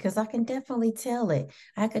music. Because I can definitely tell it.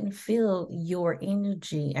 I can feel your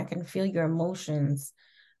energy, I can feel your emotions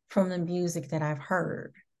from the music that I've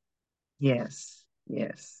heard. yes,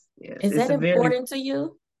 yes, yes. Is It's that a very important to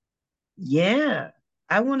you? yeah.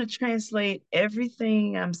 I want to translate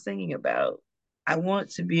everything I'm singing about. I want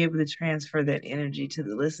to be able to transfer that energy to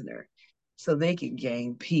the listener so they can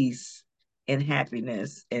gain peace and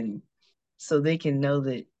happiness and so they can know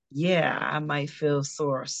that, yeah, I might feel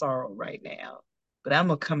sorrow right now, but I'm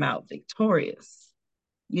gonna come out victorious,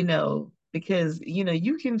 because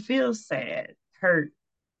you can feel sad, hurt,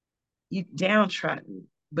 you downtrodden.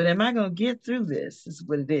 But am I going to get through this? Is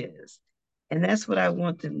what it is. And that's what I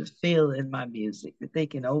want them to feel in my music, that they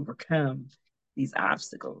can overcome these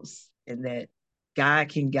obstacles and that God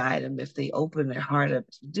can guide them if they open their heart up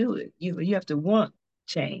to do it. You have to want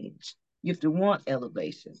change. You have to want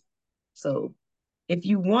elevation. So if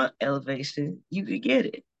you want elevation, you could get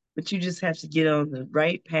it. But you just have to get on the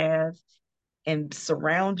right path and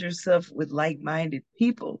surround yourself with like-minded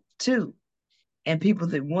people too, and people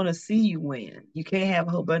that want to see you win. You can't have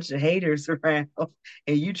a whole bunch of haters around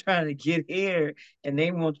and you trying to get here and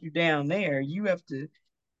they want you down there.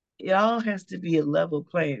 It all has to be a level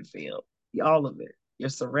playing field. All of it. Your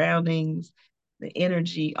surroundings, the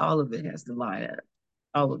energy, all of it has to line up.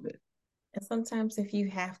 All of it. And sometimes if you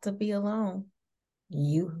have to be alone,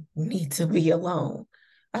 you need to be alone.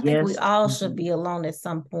 I think we Yes. all should Mhm. be alone at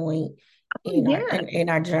some point Oh, in our yeah. in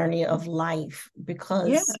our journey of life Yeah.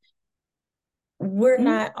 because we're Mhm.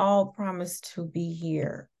 not all promised to be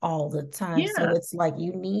here all the time. So Yeah. it's like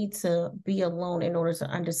you need to be alone in order to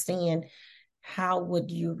understand how would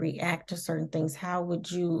you react to certain things? How would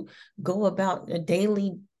you go about your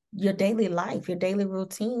daily life, your daily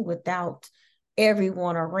routine without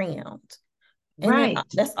everyone around? And then Right.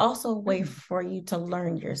 that's also a way Right. for you to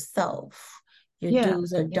learn yourself, your Yeah.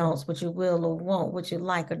 do's or Yeah. don'ts, what you will or won't, what you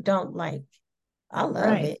like or don't like. I love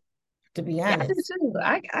Right. it, to be Yeah, I do honest. too.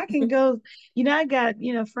 I can go, I got,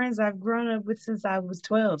 friends I've grown up with since I was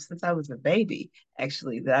 12, since I was a baby,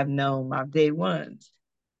 actually, that I've known my day ones.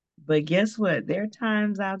 But guess what? There are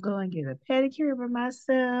times I'll go and get a pedicure by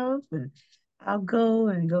myself, and I'll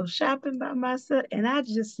go shopping by myself, and I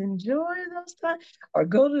just enjoy those times. Or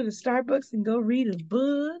go to the Starbucks and go read a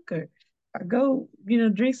book, or go,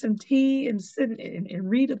 drink some tea and sit and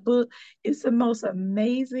read a book. It's the most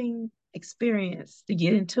amazing experience to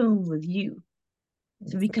get in tune with you,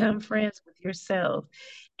 to Yes, become friends with yourself.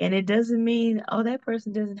 And it doesn't mean, oh, that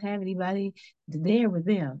person doesn't have anybody there with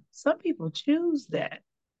them. Some people choose that.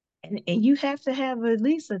 And you have to have at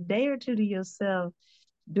least a day or two to yourself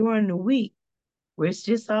during the week where it's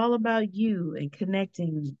just all about you and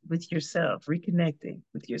connecting with yourself, reconnecting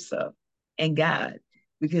with yourself and God,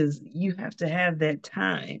 because you have to have that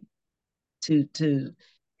time to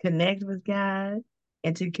connect with God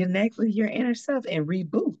and to connect with your inner self and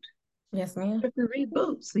reboot. yes, You ma'am. have to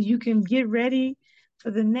reboot so you can get ready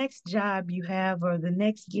for the next job you have or the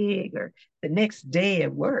next gig or the next day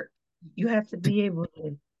at work. You have to be able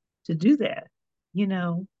to do that, you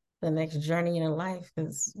know, The next journey in life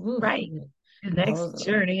is, right. The I next was,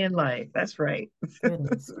 journey in life. That's right.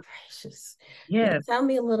 goodness gracious. Now, Yes. tell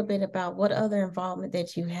me a little bit about what other involvement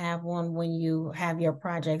that you have on when you have your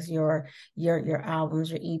projects, your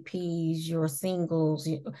albums, your EPs, your singles.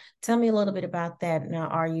 Tell me a little bit about that. Now,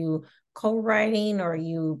 are you co-writing or are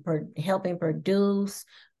you helping produce?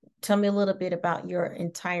 Tell me a little bit about your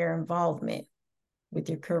entire involvement with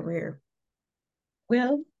your career.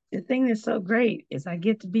 Well, the thing that's so great is I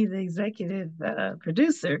get to be the executive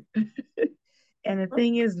producer. And the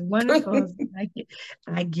thing is wonderful is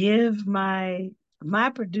I give my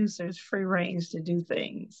producers free range to do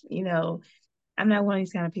things. I'm not one of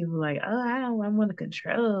these kind of people like, oh, I want to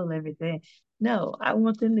control everything. No, I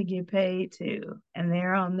want them to get paid too. And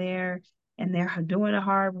they're on there and they're doing the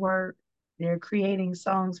hard work. They're creating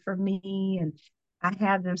songs for me. And I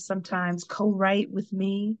have them sometimes co-write with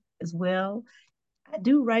me as well. I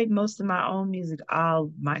do write most of my own music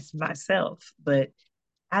all myself, but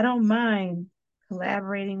I don't mind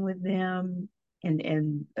collaborating with them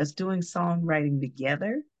and us doing songwriting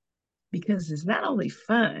together because it's not only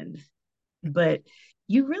fun, but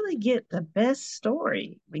you really get the best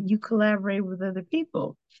story when you collaborate with other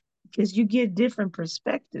people because you get different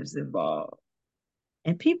perspectives involved.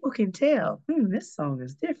 And people can tell, this song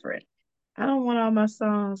is different. I don't want all my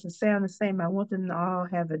songs to sound the same. I want them to all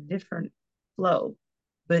have a different flow,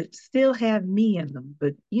 but still have me in them.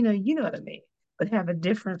 But you know what I mean. But have a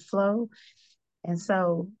different flow. And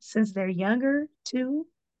so since they're younger too,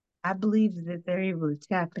 I believe that they're able to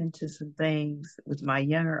tap into some things with my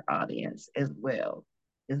younger audience as well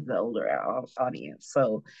as the older audience.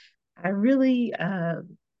 So I really,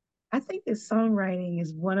 I think that songwriting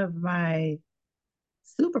is one of my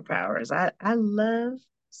superpowers. I love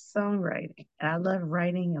songwriting and I love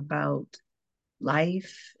writing about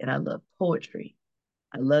life and I love poetry.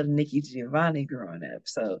 I love Nikki Giovanni growing up.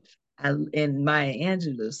 So and Maya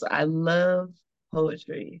Angelou. So I love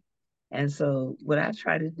poetry. And so what I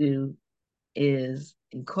try to do is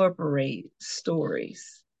incorporate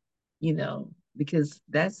stories, because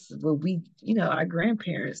that's what our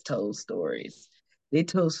grandparents told stories. They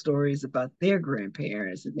told stories about their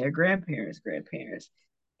grandparents and their grandparents' grandparents.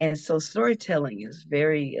 And so storytelling is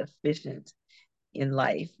very efficient in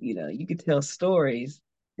life. You can tell stories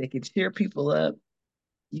that can cheer people up.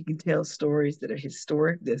 You can tell stories that are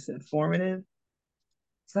historic, that's informative.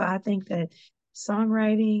 So I think that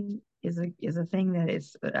songwriting is a thing that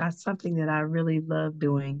is something that I really love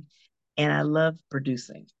doing, and I love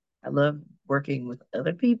producing. I love working with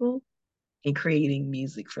other people and creating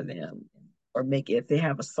music for them, or make it if they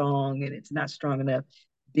have a song and it's not strong enough,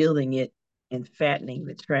 building it and fattening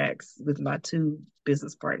the tracks with my two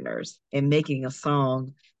business partners and making a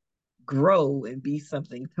song grow and be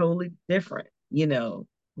something totally different.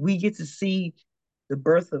 We get to see the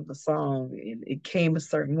birth of the song and it came a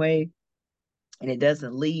certain way and it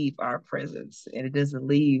doesn't leave our presence and it doesn't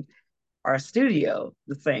leave our studio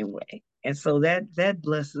the same way. And so that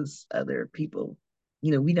blesses other people.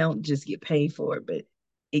 We don't just get paid for it, but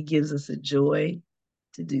it gives us a joy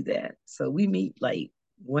to do that. So we meet like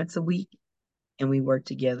once a week and we work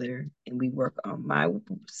together and we work on my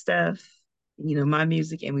stuff, my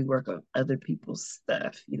music, and we work on other people's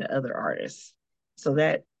stuff, other artists. So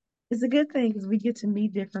that is a good thing because we get to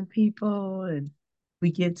meet different people and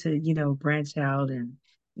we get to, branch out and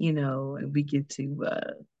we get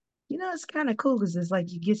to, it's kind of cool because it's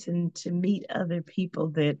like you get to meet other people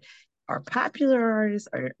that are popular artists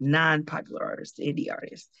or non-popular artists, indie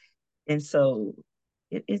artists. And so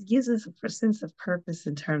it gives us a sense of purpose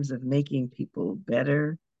in terms of making people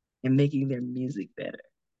better and making their music better.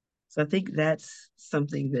 So I think that's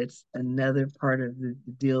something that's another part of the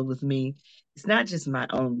deal with me. It's not just my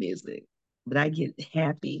own music, but I get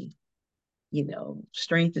happy,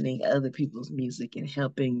 strengthening other people's music and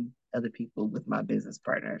helping other people with my business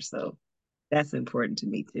partner. So that's important to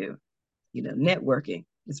me too. Networking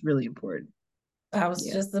is really important. I was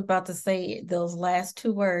Yeah. just about to say those last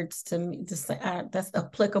two words to me. To say, that's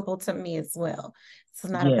applicable to me as well. It's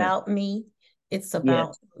not Yes. about me. It's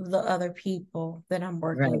about Yes. the other people that I'm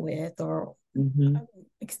working Right. with, or Mm-hmm.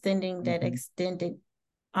 extending that Mm-hmm. extended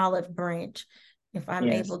olive branch. If I'm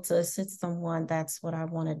Yes. able to assist someone, that's what I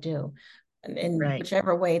want to do, in Right.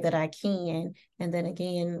 whichever way that I can. And then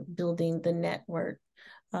again, building the network.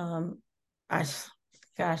 Um, I,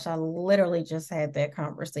 gosh, I literally just had that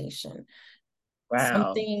conversation. Some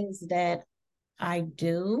Wow. things that I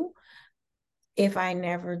do, if I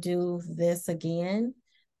never do this again,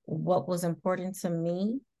 what was important to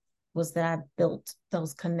me was that I built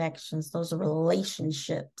those connections, those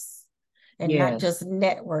relationships, and not Yes. just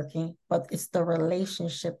networking, but it's the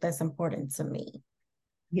relationship that's important to me.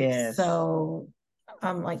 Yes. So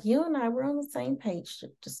I'm like, you and I, we're on the same page,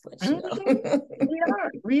 just let you Mhm. know. We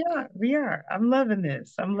are. We are. We are. I'm loving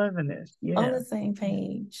this. I'm loving this. On Yeah. the same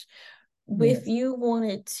page. If Yes. you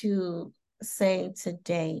wanted to say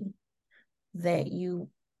today that you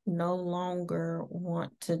no longer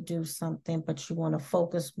want to do something, but you want to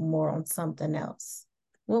focus more on something else,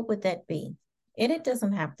 what would that be? And it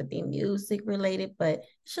doesn't have to be music related, but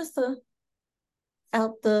it's just a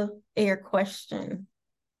out the air question.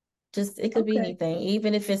 Just it could be Okay. anything,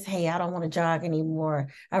 even if it's, hey, I don't want to jog anymore.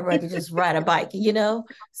 I'd rather just ride a bike.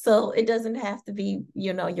 So it doesn't have to be,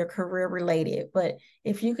 your career related. But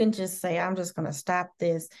if you can just say, I'm just gonna stop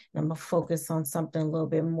this and I'm gonna focus on something a little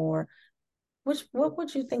bit more, what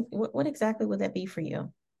would you think? What exactly would that be for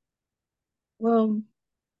you? Well,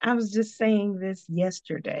 I was just saying this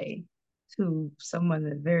yesterday to someone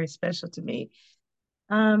that's very special to me.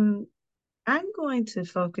 Um, I'm going to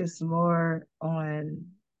focus more on,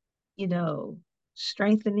 you know,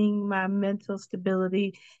 strengthening my mental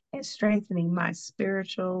stability and strengthening my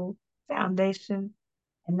spiritual foundation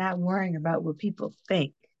and not worrying about what people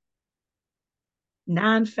think.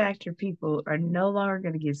 Non-factor people are no longer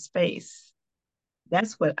going to get space.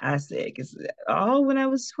 That's what I said. Because all when I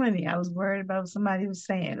was 20, I was worried about what somebody was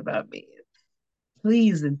saying about me,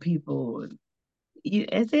 pleasing people. You,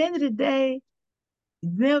 at the end of the day,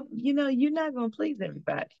 you're not going to please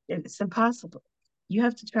everybody. It's impossible. You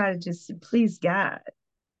have to try to just please God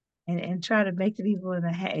and try to make the people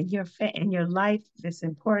in your life that's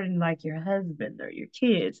important, like your husband or your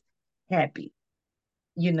kids, happy,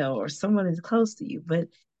 or someone is close to you. But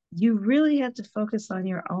you really have to focus on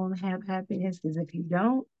your own happiness because if you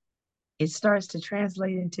don't, it starts to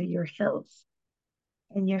translate into your health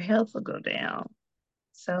and your health will go down.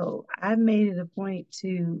 So I made it a point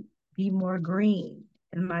to be more green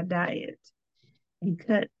in my diet and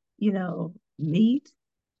cut, meat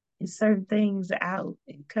and certain things out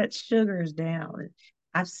and cut sugars down. And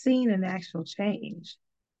I've seen an actual change.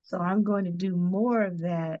 So I'm going to do more of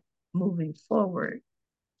that moving forward,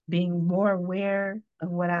 being more aware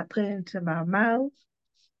of what I put into my mouth,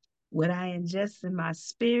 what I ingest in my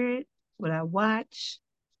spirit, what I watch,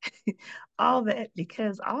 all that,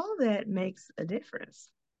 because all that makes a difference.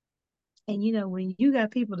 And when you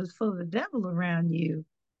got people that's full of the devil around you,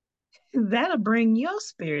 that'll bring your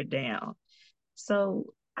spirit down.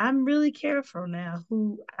 So I'm really careful now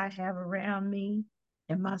who I have around me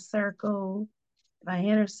in my circle, my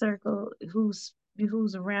inner circle, who's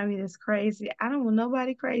around me that's crazy. I don't want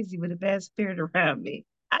nobody crazy with a bad spirit around me.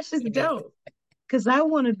 I just don't, because I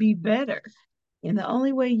want to be better. And the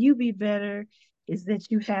only way you be better is that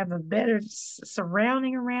you have a better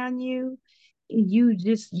surrounding around you. You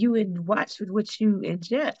watch with what you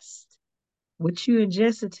ingest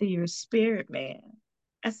into your spirit, man.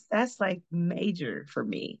 That's like major for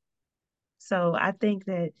me. So I think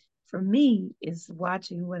that for me, it's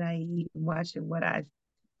watching what I eat, watching what I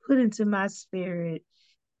put into my spirit,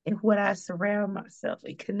 and what I surround myself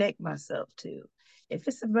and connect myself to. If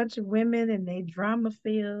it's a bunch of women and they drama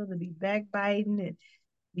filled and be backbiting and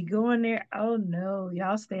be going there, oh no,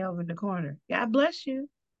 y'all stay over in the corner. God bless you.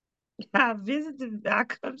 I visit them, I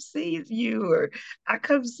come see you, or I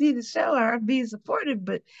come see the show, or I'm being supportive,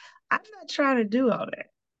 but I'm not trying to do all that.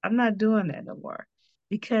 I'm not doing that no more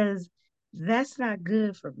because that's not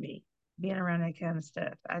good for me, being around that kind of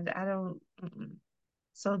stuff. I don't, mm-mm.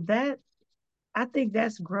 So I think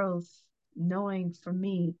that's growth, knowing for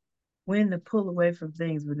me when to pull away from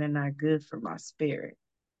things when they're not good for my spirit.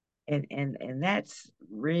 And that's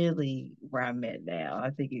really where I'm at now.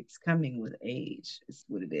 I think it's coming with age, is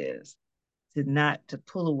what it is. To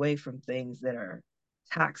pull away from things that are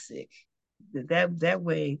toxic. That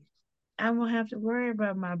way I won't have to worry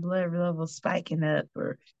about my blood level spiking up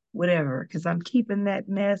or whatever, because I'm keeping that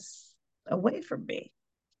mess away from me.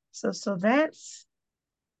 So that's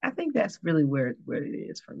I think that's really where it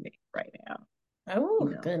is for me right now. You Oh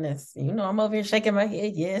know. goodness. I'm over here shaking my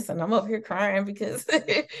head, yes, and I'm over here crying because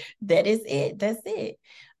that is it. That's it.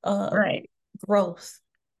 Uh Right. Growth.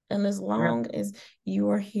 And as Right. long as you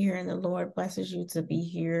are here and the Lord blesses you to be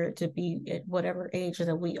here, to be at whatever age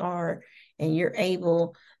that we are, and you're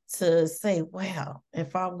able to say, wow,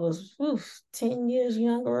 if I was 10 years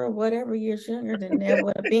younger or whatever years younger, then that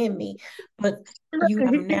would have been me. But you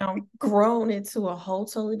have now grown into a whole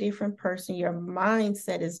totally different person. Your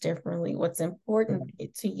mindset is differently. What's important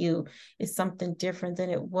to you is something different than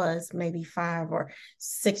it was maybe 5 or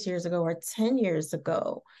 6 years ago or 10 years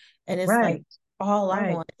ago. And it's like, Right. all I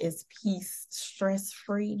Right. want is peace, stress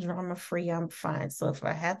free, drama free. I'm fine. So if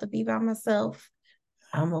I have to be by myself,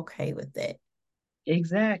 I'm okay with that.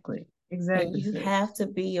 Exactly. And Exactly, you have sis. to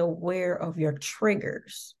be aware of your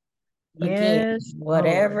triggers. Again, Yes, Lord.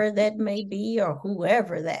 whatever that may be or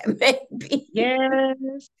whoever that may be.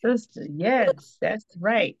 Yes, sister. Yes, that's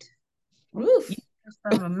right. You Oof. have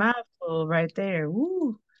from a mouthful right there.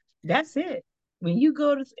 Woo. That's it.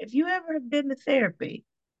 If you ever have been to therapy,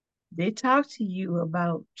 they talk to you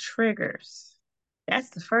about triggers. That's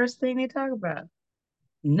the first thing they talk about.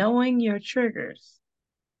 Knowing your triggers.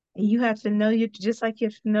 And you have to know just like you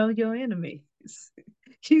have to know your enemies.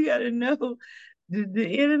 You got to know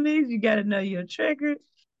the enemies, you got to know your triggers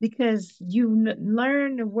because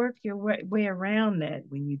learn to work your way around that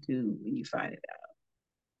when you find it out.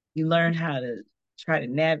 You learn how to try to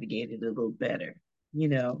navigate it a little better, you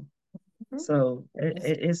know. So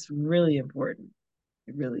it's really important.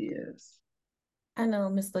 It really is. I know,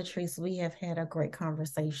 Miss Lettrice, we have had a great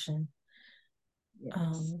conversation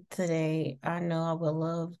Yes. today. I know I would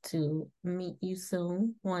love to meet you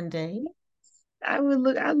soon, one day. I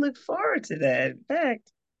look forward to that. In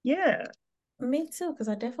fact, yeah. Me too, because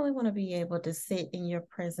I definitely want to be able to sit in your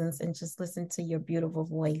presence and just listen to your beautiful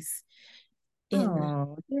voice in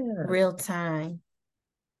Oh, yes, real time.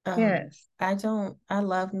 yes, I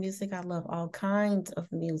love music. I love all kinds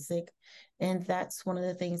of music. And that's one of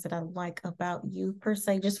the things that I like about you, per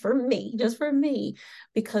se, just for me,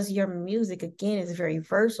 because your music, again, is very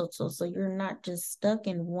versatile. So you're not just stuck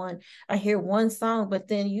in one. I hear one song, but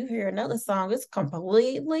then you hear another song, it's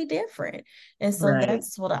completely different. And so right.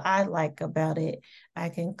 that's what I like about it. I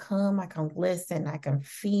can listen, I can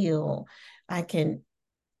feel, I can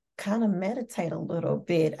kind of meditate a little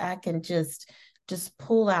bit. I can just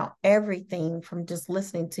pull out everything from just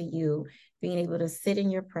listening to you, being able to sit in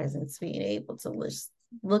your presence, being able to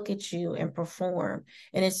look at you and perform.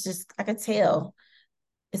 And it's just I could tell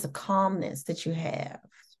it's a calmness that you have.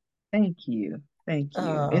 Thank you. Thank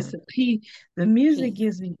you. It's Um, a peace. The music Peace.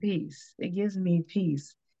 gives me peace. It gives me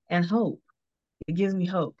peace and hope. It gives me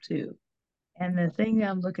hope too. And the thing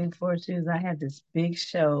I'm looking forward to is I have this big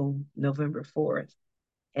show November 4th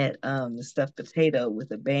at the Stuffed Potato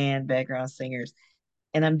with a band, background singers,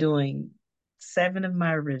 and I'm doing seven of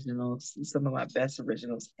my originals, some of my best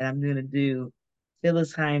originals, and I'm gonna do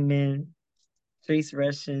Phyllis Hyman, Trace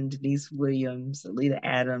Russian, Denise Williams, Alita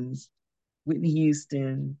Adams, Whitney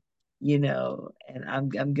Houston, and I'm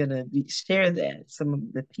gonna share that some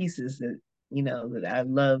of the pieces that that I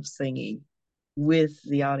love singing with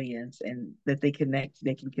the audience and that they can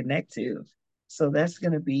connect to. So that's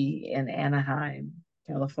gonna be in Anaheim,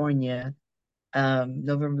 California,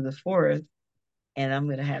 November the 4th, and I'm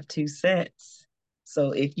gonna have two sets.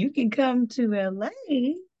 So if you can come to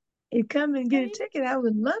LA and come and get a Okay. ticket, I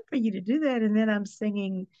would love for you to do that. And then I'm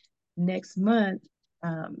singing next month.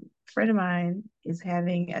 A friend of mine is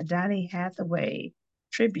having a Donny Hathaway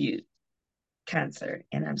tribute concert,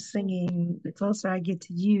 and I'm singing "The Closer I Get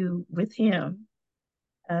to You" with him.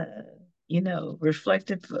 Uh,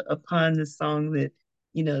 reflective upon the song that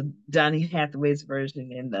Donny Hathaway's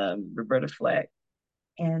version and Roberta Flack,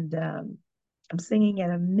 and I'm singing at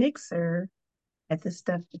a mixer at the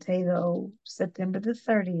Stuffed Potato September the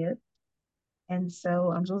 30th. And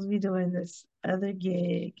so I'm supposed to be doing this other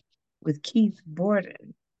gig with Keith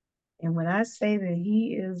Borden. And when I say that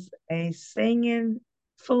he is a singing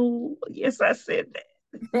fool, yes, I said that.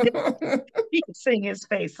 He can sing his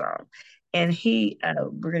face off. And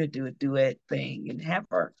we're going to do a duet thing and have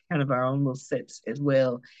our kind of our own little sets as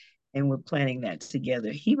well. And we're planning that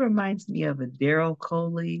together. He reminds me of a Daryl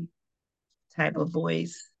Coley type of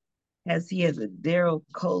voice, as he has a Daryl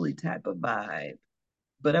Coley type of vibe.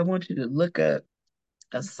 But I want you to look up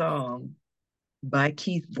a song by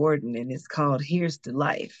Keith Borden, and it's called "Here's to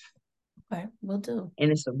Life." Okay, we'll do.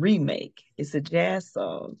 And it's a remake. It's a jazz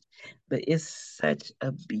song, but it's such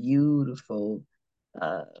a beautiful.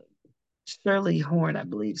 Uh, Shirley Horn, I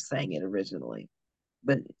believe, sang it originally.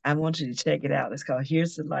 But I want you to check it out. It's called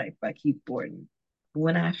 "Here's to Life" by Keith Borden.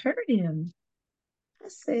 When I heard him, I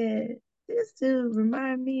said, "This dude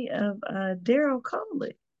remind me of Daryl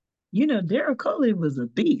Coley." Daryl Coley was a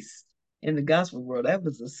beast in the gospel world. That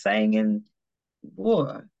was a singing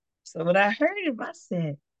boy. So when I heard him, I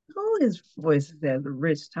said, "Who his voice is that? The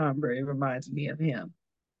rich timbre. It reminds me of him."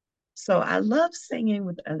 So I love singing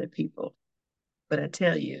with other people, but I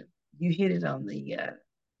tell you, you hit it on the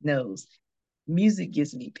nose. Music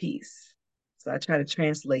gives me peace. So I try to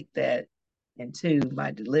translate that into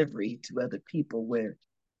my delivery to other people where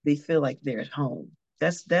they feel like they're at home.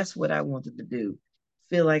 That's what I want them to do.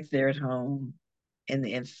 Feel like they're at home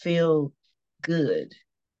and feel good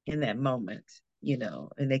in that moment,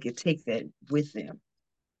 and they could take that with them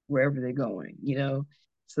wherever they're going.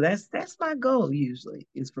 So that's my goal usually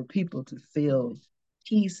is for people to feel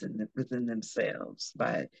peace within themselves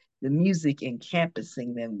by the music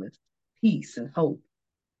encompassing them with peace and hope.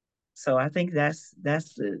 So I think that's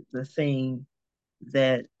the thing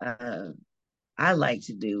that I like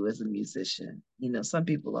to do as a musician. Some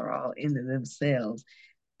people are all into themselves.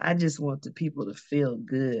 I just want the people to feel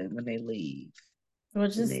good when they leave We'll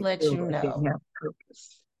and just they let feel you like they know. have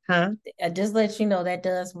purpose. Huh? I just let you know that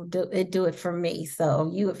do it for me.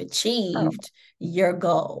 So you have Oh, achieved your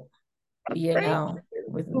goal, thank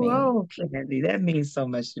with you. me. Oh, Candy, that means so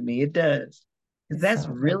much to me. It does. Because that's So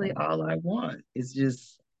really really. all I want is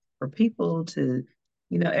just for people to,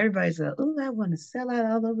 everybody's like, oh, I want to sell out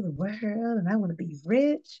all over the world and I want to be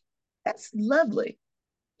rich. That's lovely.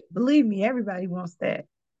 Believe me, everybody wants that.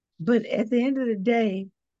 But at the end of the day,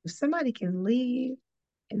 if somebody can leave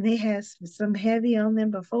and they have some heavy on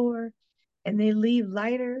them before and they leave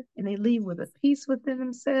lighter and they leave with a peace within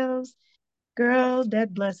themselves, girl,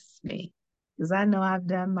 that blesses me because I know I've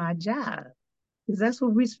done my job because that's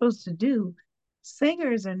what we're supposed to do.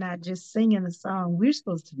 singers are not just singing a song. We're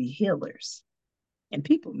supposed to be healers. And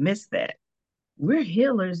people miss that. We're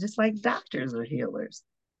healers just like doctors are healers.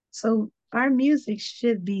 So our music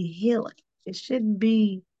should be healing. It shouldn't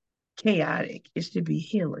be chaotic. It should be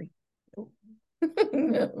healing.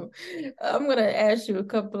 No. I'm gonna ask you a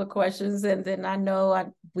couple of questions, and then I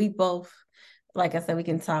know we both, like I said, we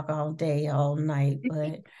can talk all day, all night.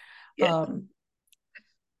 But Yeah. um,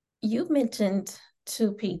 you mentioned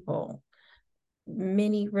two people,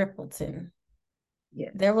 Minnie Riperton.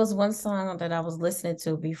 There Yes. was one song that I was listening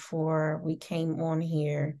to before we came on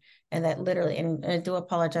here, and that literally, and I do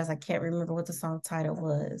apologize, I can't remember what the song title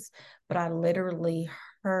was, but I literally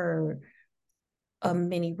heard a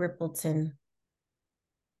Minnie Riperton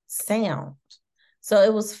sound. So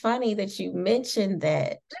it was funny that you mentioned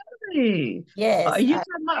that. Hey, Yes, are you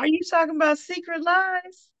talking about Secret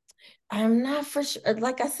Lies? I'm not for sure.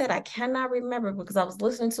 Like I said, I cannot remember because I was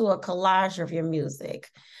listening to a collage of your music.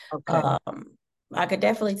 Okay. Um, I could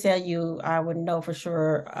definitely tell you, I would know for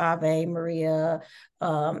sure Ave Maria,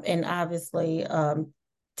 and obviously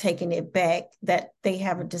taking it back that they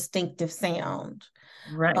have a distinctive sound.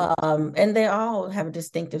 Right. And they all have a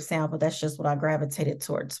distinctive sound, but that's just what I gravitated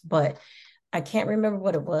towards. But I can't remember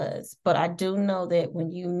what it was, but I do know that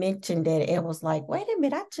when you mentioned it, it was like, wait a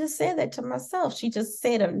minute, I just said that to myself. She just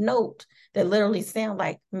said a note that literally sounded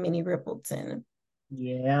like Minnie Riperton.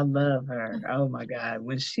 Yeah, I love her. Oh my God.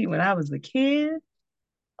 When I was a kid,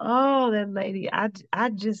 oh, that lady, I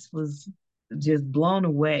just was just blown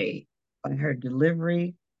away by her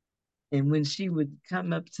delivery. And when she would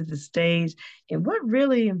come up to the stage, and what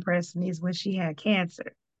really impressed me is when she had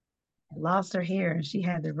cancer, lost her hair, and she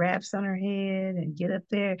had the wraps on her head and get up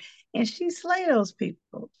there, and she slayed those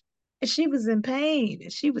people. And she was in pain,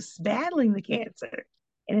 and she was battling the cancer,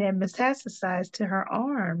 and it had metastasized to her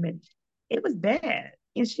arm, and it was bad.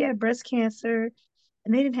 And she had breast cancer,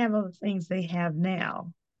 and they didn't have all the things they have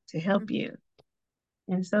now to help you.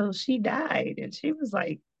 And so she died, and she was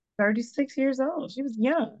like 36 years old. She was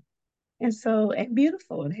young. And so, and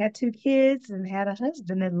beautiful, and had two kids, and had a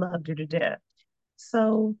husband that loved her to death.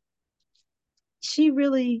 So she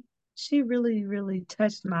really, really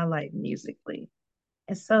touched my life musically.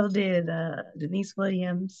 And so did Denise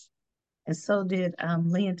Williams, and so did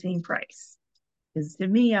Leontine Price. Because to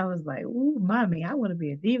me, I was like, ooh, mommy, I want to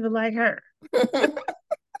be a diva like her.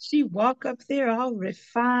 She walk up there all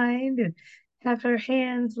refined and have her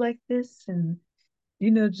hands like this, and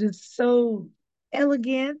just so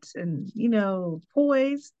elegant and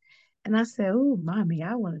poised. And I said, "Oh, mommy,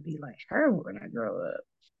 I want to be like her when I grow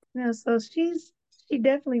up." So she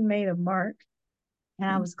definitely made a mark, and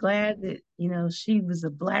I was glad that she was a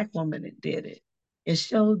black woman that did it. It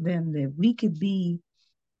showed them that we could be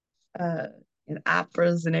uh, in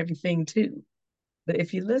operas and everything too. But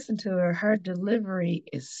if you listen to her, her delivery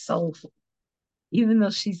is soulful. Even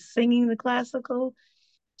though she's singing the classical,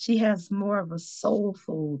 she has more of a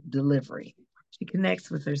soulful delivery. She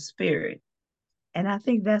connects with her spirit. And I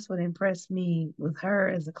think that's what impressed me with her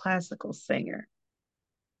as a classical singer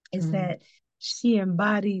is Mm. that she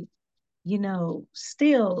embodied,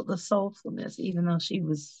 still the soulfulness, even though she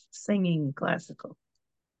was singing classical.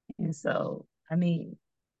 And so, I mean,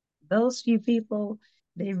 those few people,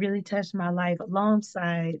 they really touched my life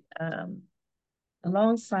alongside Barbara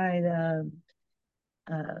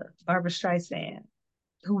Streisand,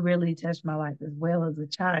 who really touched my life as well as a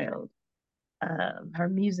child. Her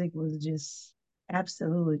music was just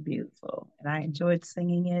absolutely beautiful, and I enjoyed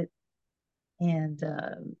singing it. And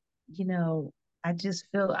you know, I just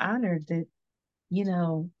feel honored that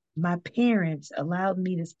my parents allowed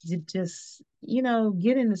me to just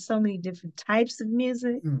get into so many different types of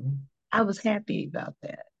music. Mm. I was happy about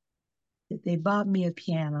that. That they bought me a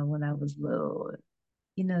piano when I was little.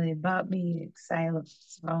 They bought me a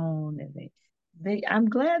xylophone, and I'm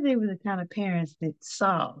glad they were the kind of parents that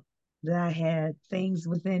saw that I had things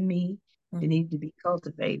within me that Mm. needed to be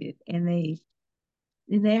cultivated, and they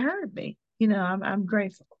heard me. I'm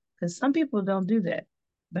grateful because some people don't do that,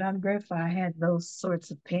 but I'm grateful I had those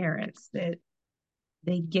sorts of parents that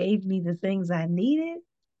they gave me the things I needed,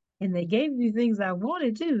 and they gave me things I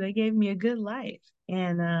wanted too. They gave me a good life,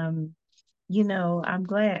 and I'm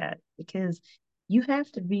glad because you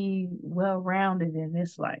have to be well rounded in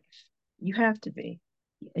this life. You have to be.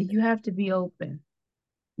 You have to be open.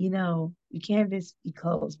 You can't just be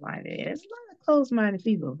closed minded. There's a lot of closed minded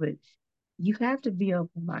people, but you have to be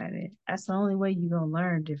open minded. That's the only way you're going to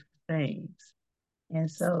learn different things. And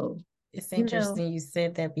so, It's you know, interesting you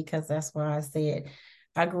said that because that's why I said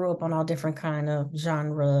I grew up on all different kind of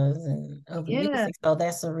genres and of Yeah, music. So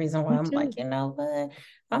that's the reason why me I'm too. like, you know what?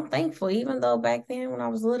 I'm thankful. Even though back then when I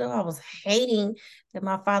was little, I was hating that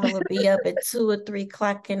my father would be up at 2 or 3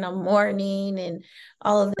 o'clock in the morning and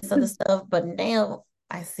all of this other stuff. But now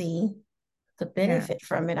I see the Yeah. benefit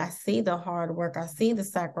from it. I see the hard work. I see the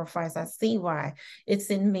sacrifice. I see why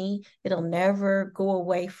it's in me. It'll never go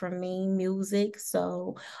away from me, music.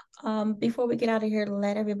 So, before we get out of here,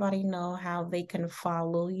 let everybody know how they can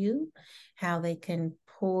follow you, how they can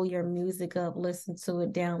pull your music up, listen to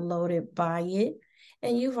it, download it, buy it.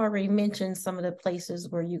 And you've already mentioned some of the places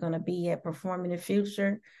where you're going to be at perform in the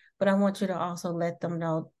future, but I want you to also let them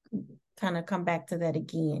know, kind of come back to that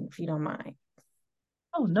again, if you don't mind.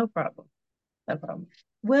 Oh, no problem. No problem.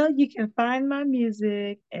 Well, you can find my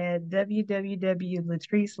music at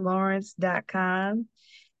www.lettricelawrence.com.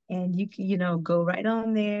 And you can, go right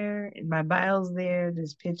on there. And my bio's there.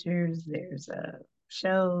 There's pictures, there's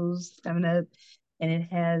shows coming up. And it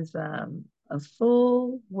has a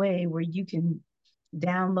full way where you can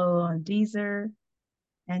download on Deezer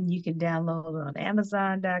and you can download on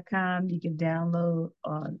Amazon.com. You can download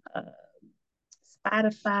on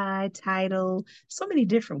Spotify, Tidal, so many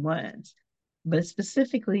different ones. But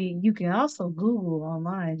specifically, you can also Google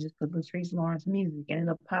online, just put Latrice Lawrence music, and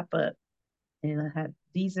it'll pop up. And it'll have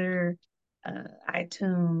Deezer,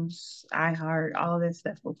 iTunes, iHeart, all that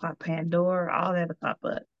stuff will pop. Pandora, all that'll pop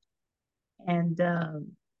up. And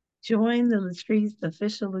join the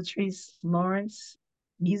official Latrice Lawrence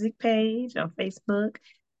music page on Facebook,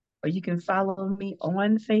 or you can follow me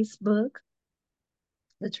on Facebook,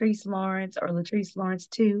 Latrice Lawrence or Latrice Lawrence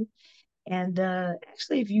 2. And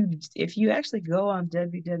actually, if you actually go on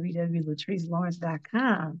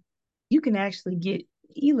www.latricelawrence.com, you can actually get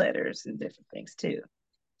e-letters and different things too.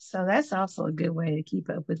 So that's also a good way to keep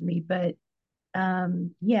up with me. But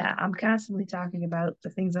yeah, I'm constantly talking about the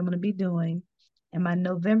things I'm going to be doing. And my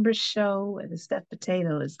November show at the Stuffed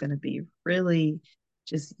Potato is going to be really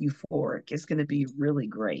just euphoric. It's going to be really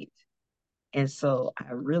great. And so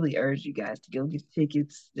I really urge you guys to go get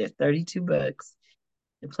tickets. They're $32.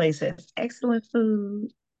 The place has excellent food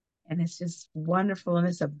and it's just wonderful. And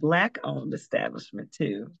it's a black owned establishment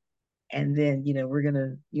too. And then, we're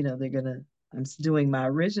gonna, they're gonna I'm doing my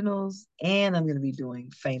originals and I'm gonna be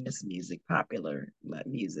doing famous music, popular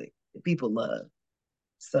music that people love.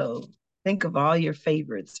 So think of all your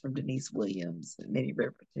favorites from Denise Williams and Minnie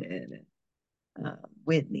Riperton and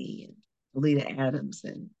Whitney and Alita Adams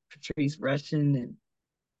and Patrice Rushen and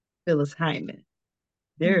Phyllis Hyman.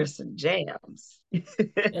 There are some jams.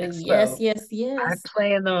 Yes, So yes, I yes.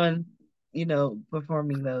 plan on,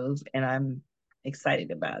 performing those and I'm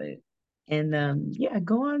excited about it. And yeah,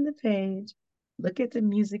 go on the page, look at the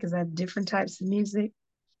music because I have different types of music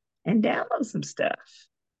and download some stuff.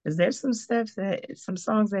 Because there's some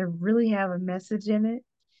songs that really have a message in it.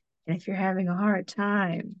 And if you're having a hard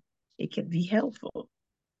time, it can be helpful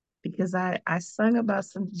because I sung about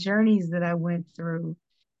some journeys that I went through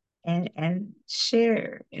and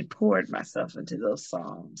share and poured myself into those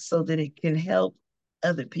songs so that it can help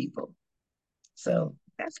other people. And So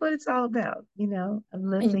that's what it's all about, and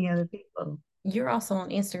uplifting other people. you're also on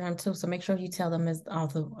Instagram too, so make sure you tell them is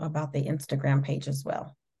also about the Instagram page as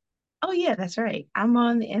well. Oh yeah, that's right. I'm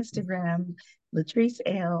on the Instagram, Latrice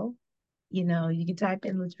L. You can type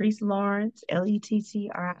in Latrice Lawrence,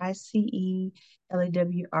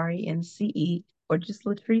 LettriceLawrence, or just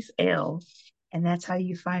Latrice L. And that's how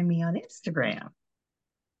you find me on Instagram.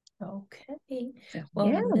 Okay. So Well,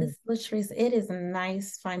 yeah. Miss Latrice, it is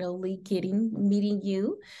nice finally getting meeting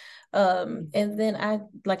you. And then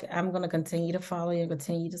I'm gonna continue to follow you and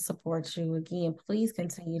continue to support you. Again, please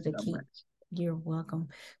Thank continue you to so keep, much. you're welcome.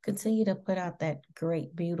 Continue to put out that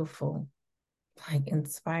great, beautiful, like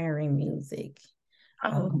inspiring music.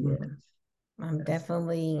 Oh yes. Um, Yes. I'm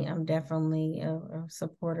definitely a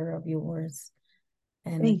supporter of yours.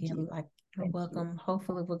 And Thank you. again, like, you're Thank you. welcome.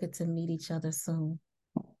 Hopefully we'll get to meet each other soon.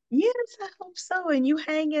 Yes, I hope so. And you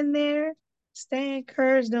hang in there. Stay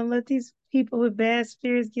encouraged. Don't let these people with bad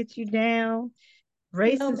spirits get you down. No,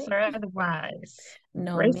 Racist or ma'am. otherwise.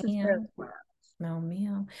 No, Racist or ma'am. otherwise. No,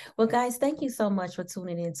 ma'am. Well, guys, thank you so much for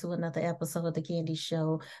tuning in to another episode of The Candy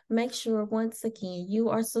Show. Make sure, once again, you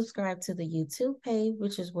are subscribed to the YouTube page,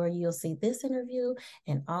 which is where you'll see this interview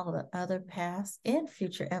and all the other past and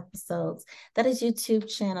future episodes. That is YouTube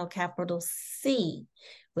channel, capital C,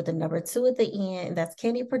 with the number 2 at the end. That's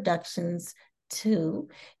Candy Productions 2.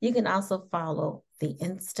 You can also follow the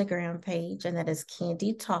Instagram page, and that is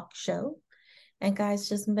Candy Talk Show. And guys,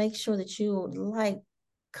 just make sure that you like,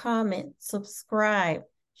 comment, subscribe,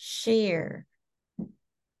 share,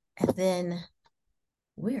 and then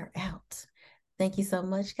we're out. Thank you so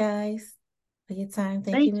much, guys, for your time.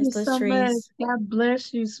 Thank you, Thank Miss you so much. Latrice. God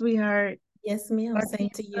bless you, sweetheart. Yes, ma'am. Talk to Same you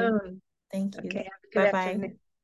to you. soon. Thank Okay, you. have a good Bye bye. afternoon.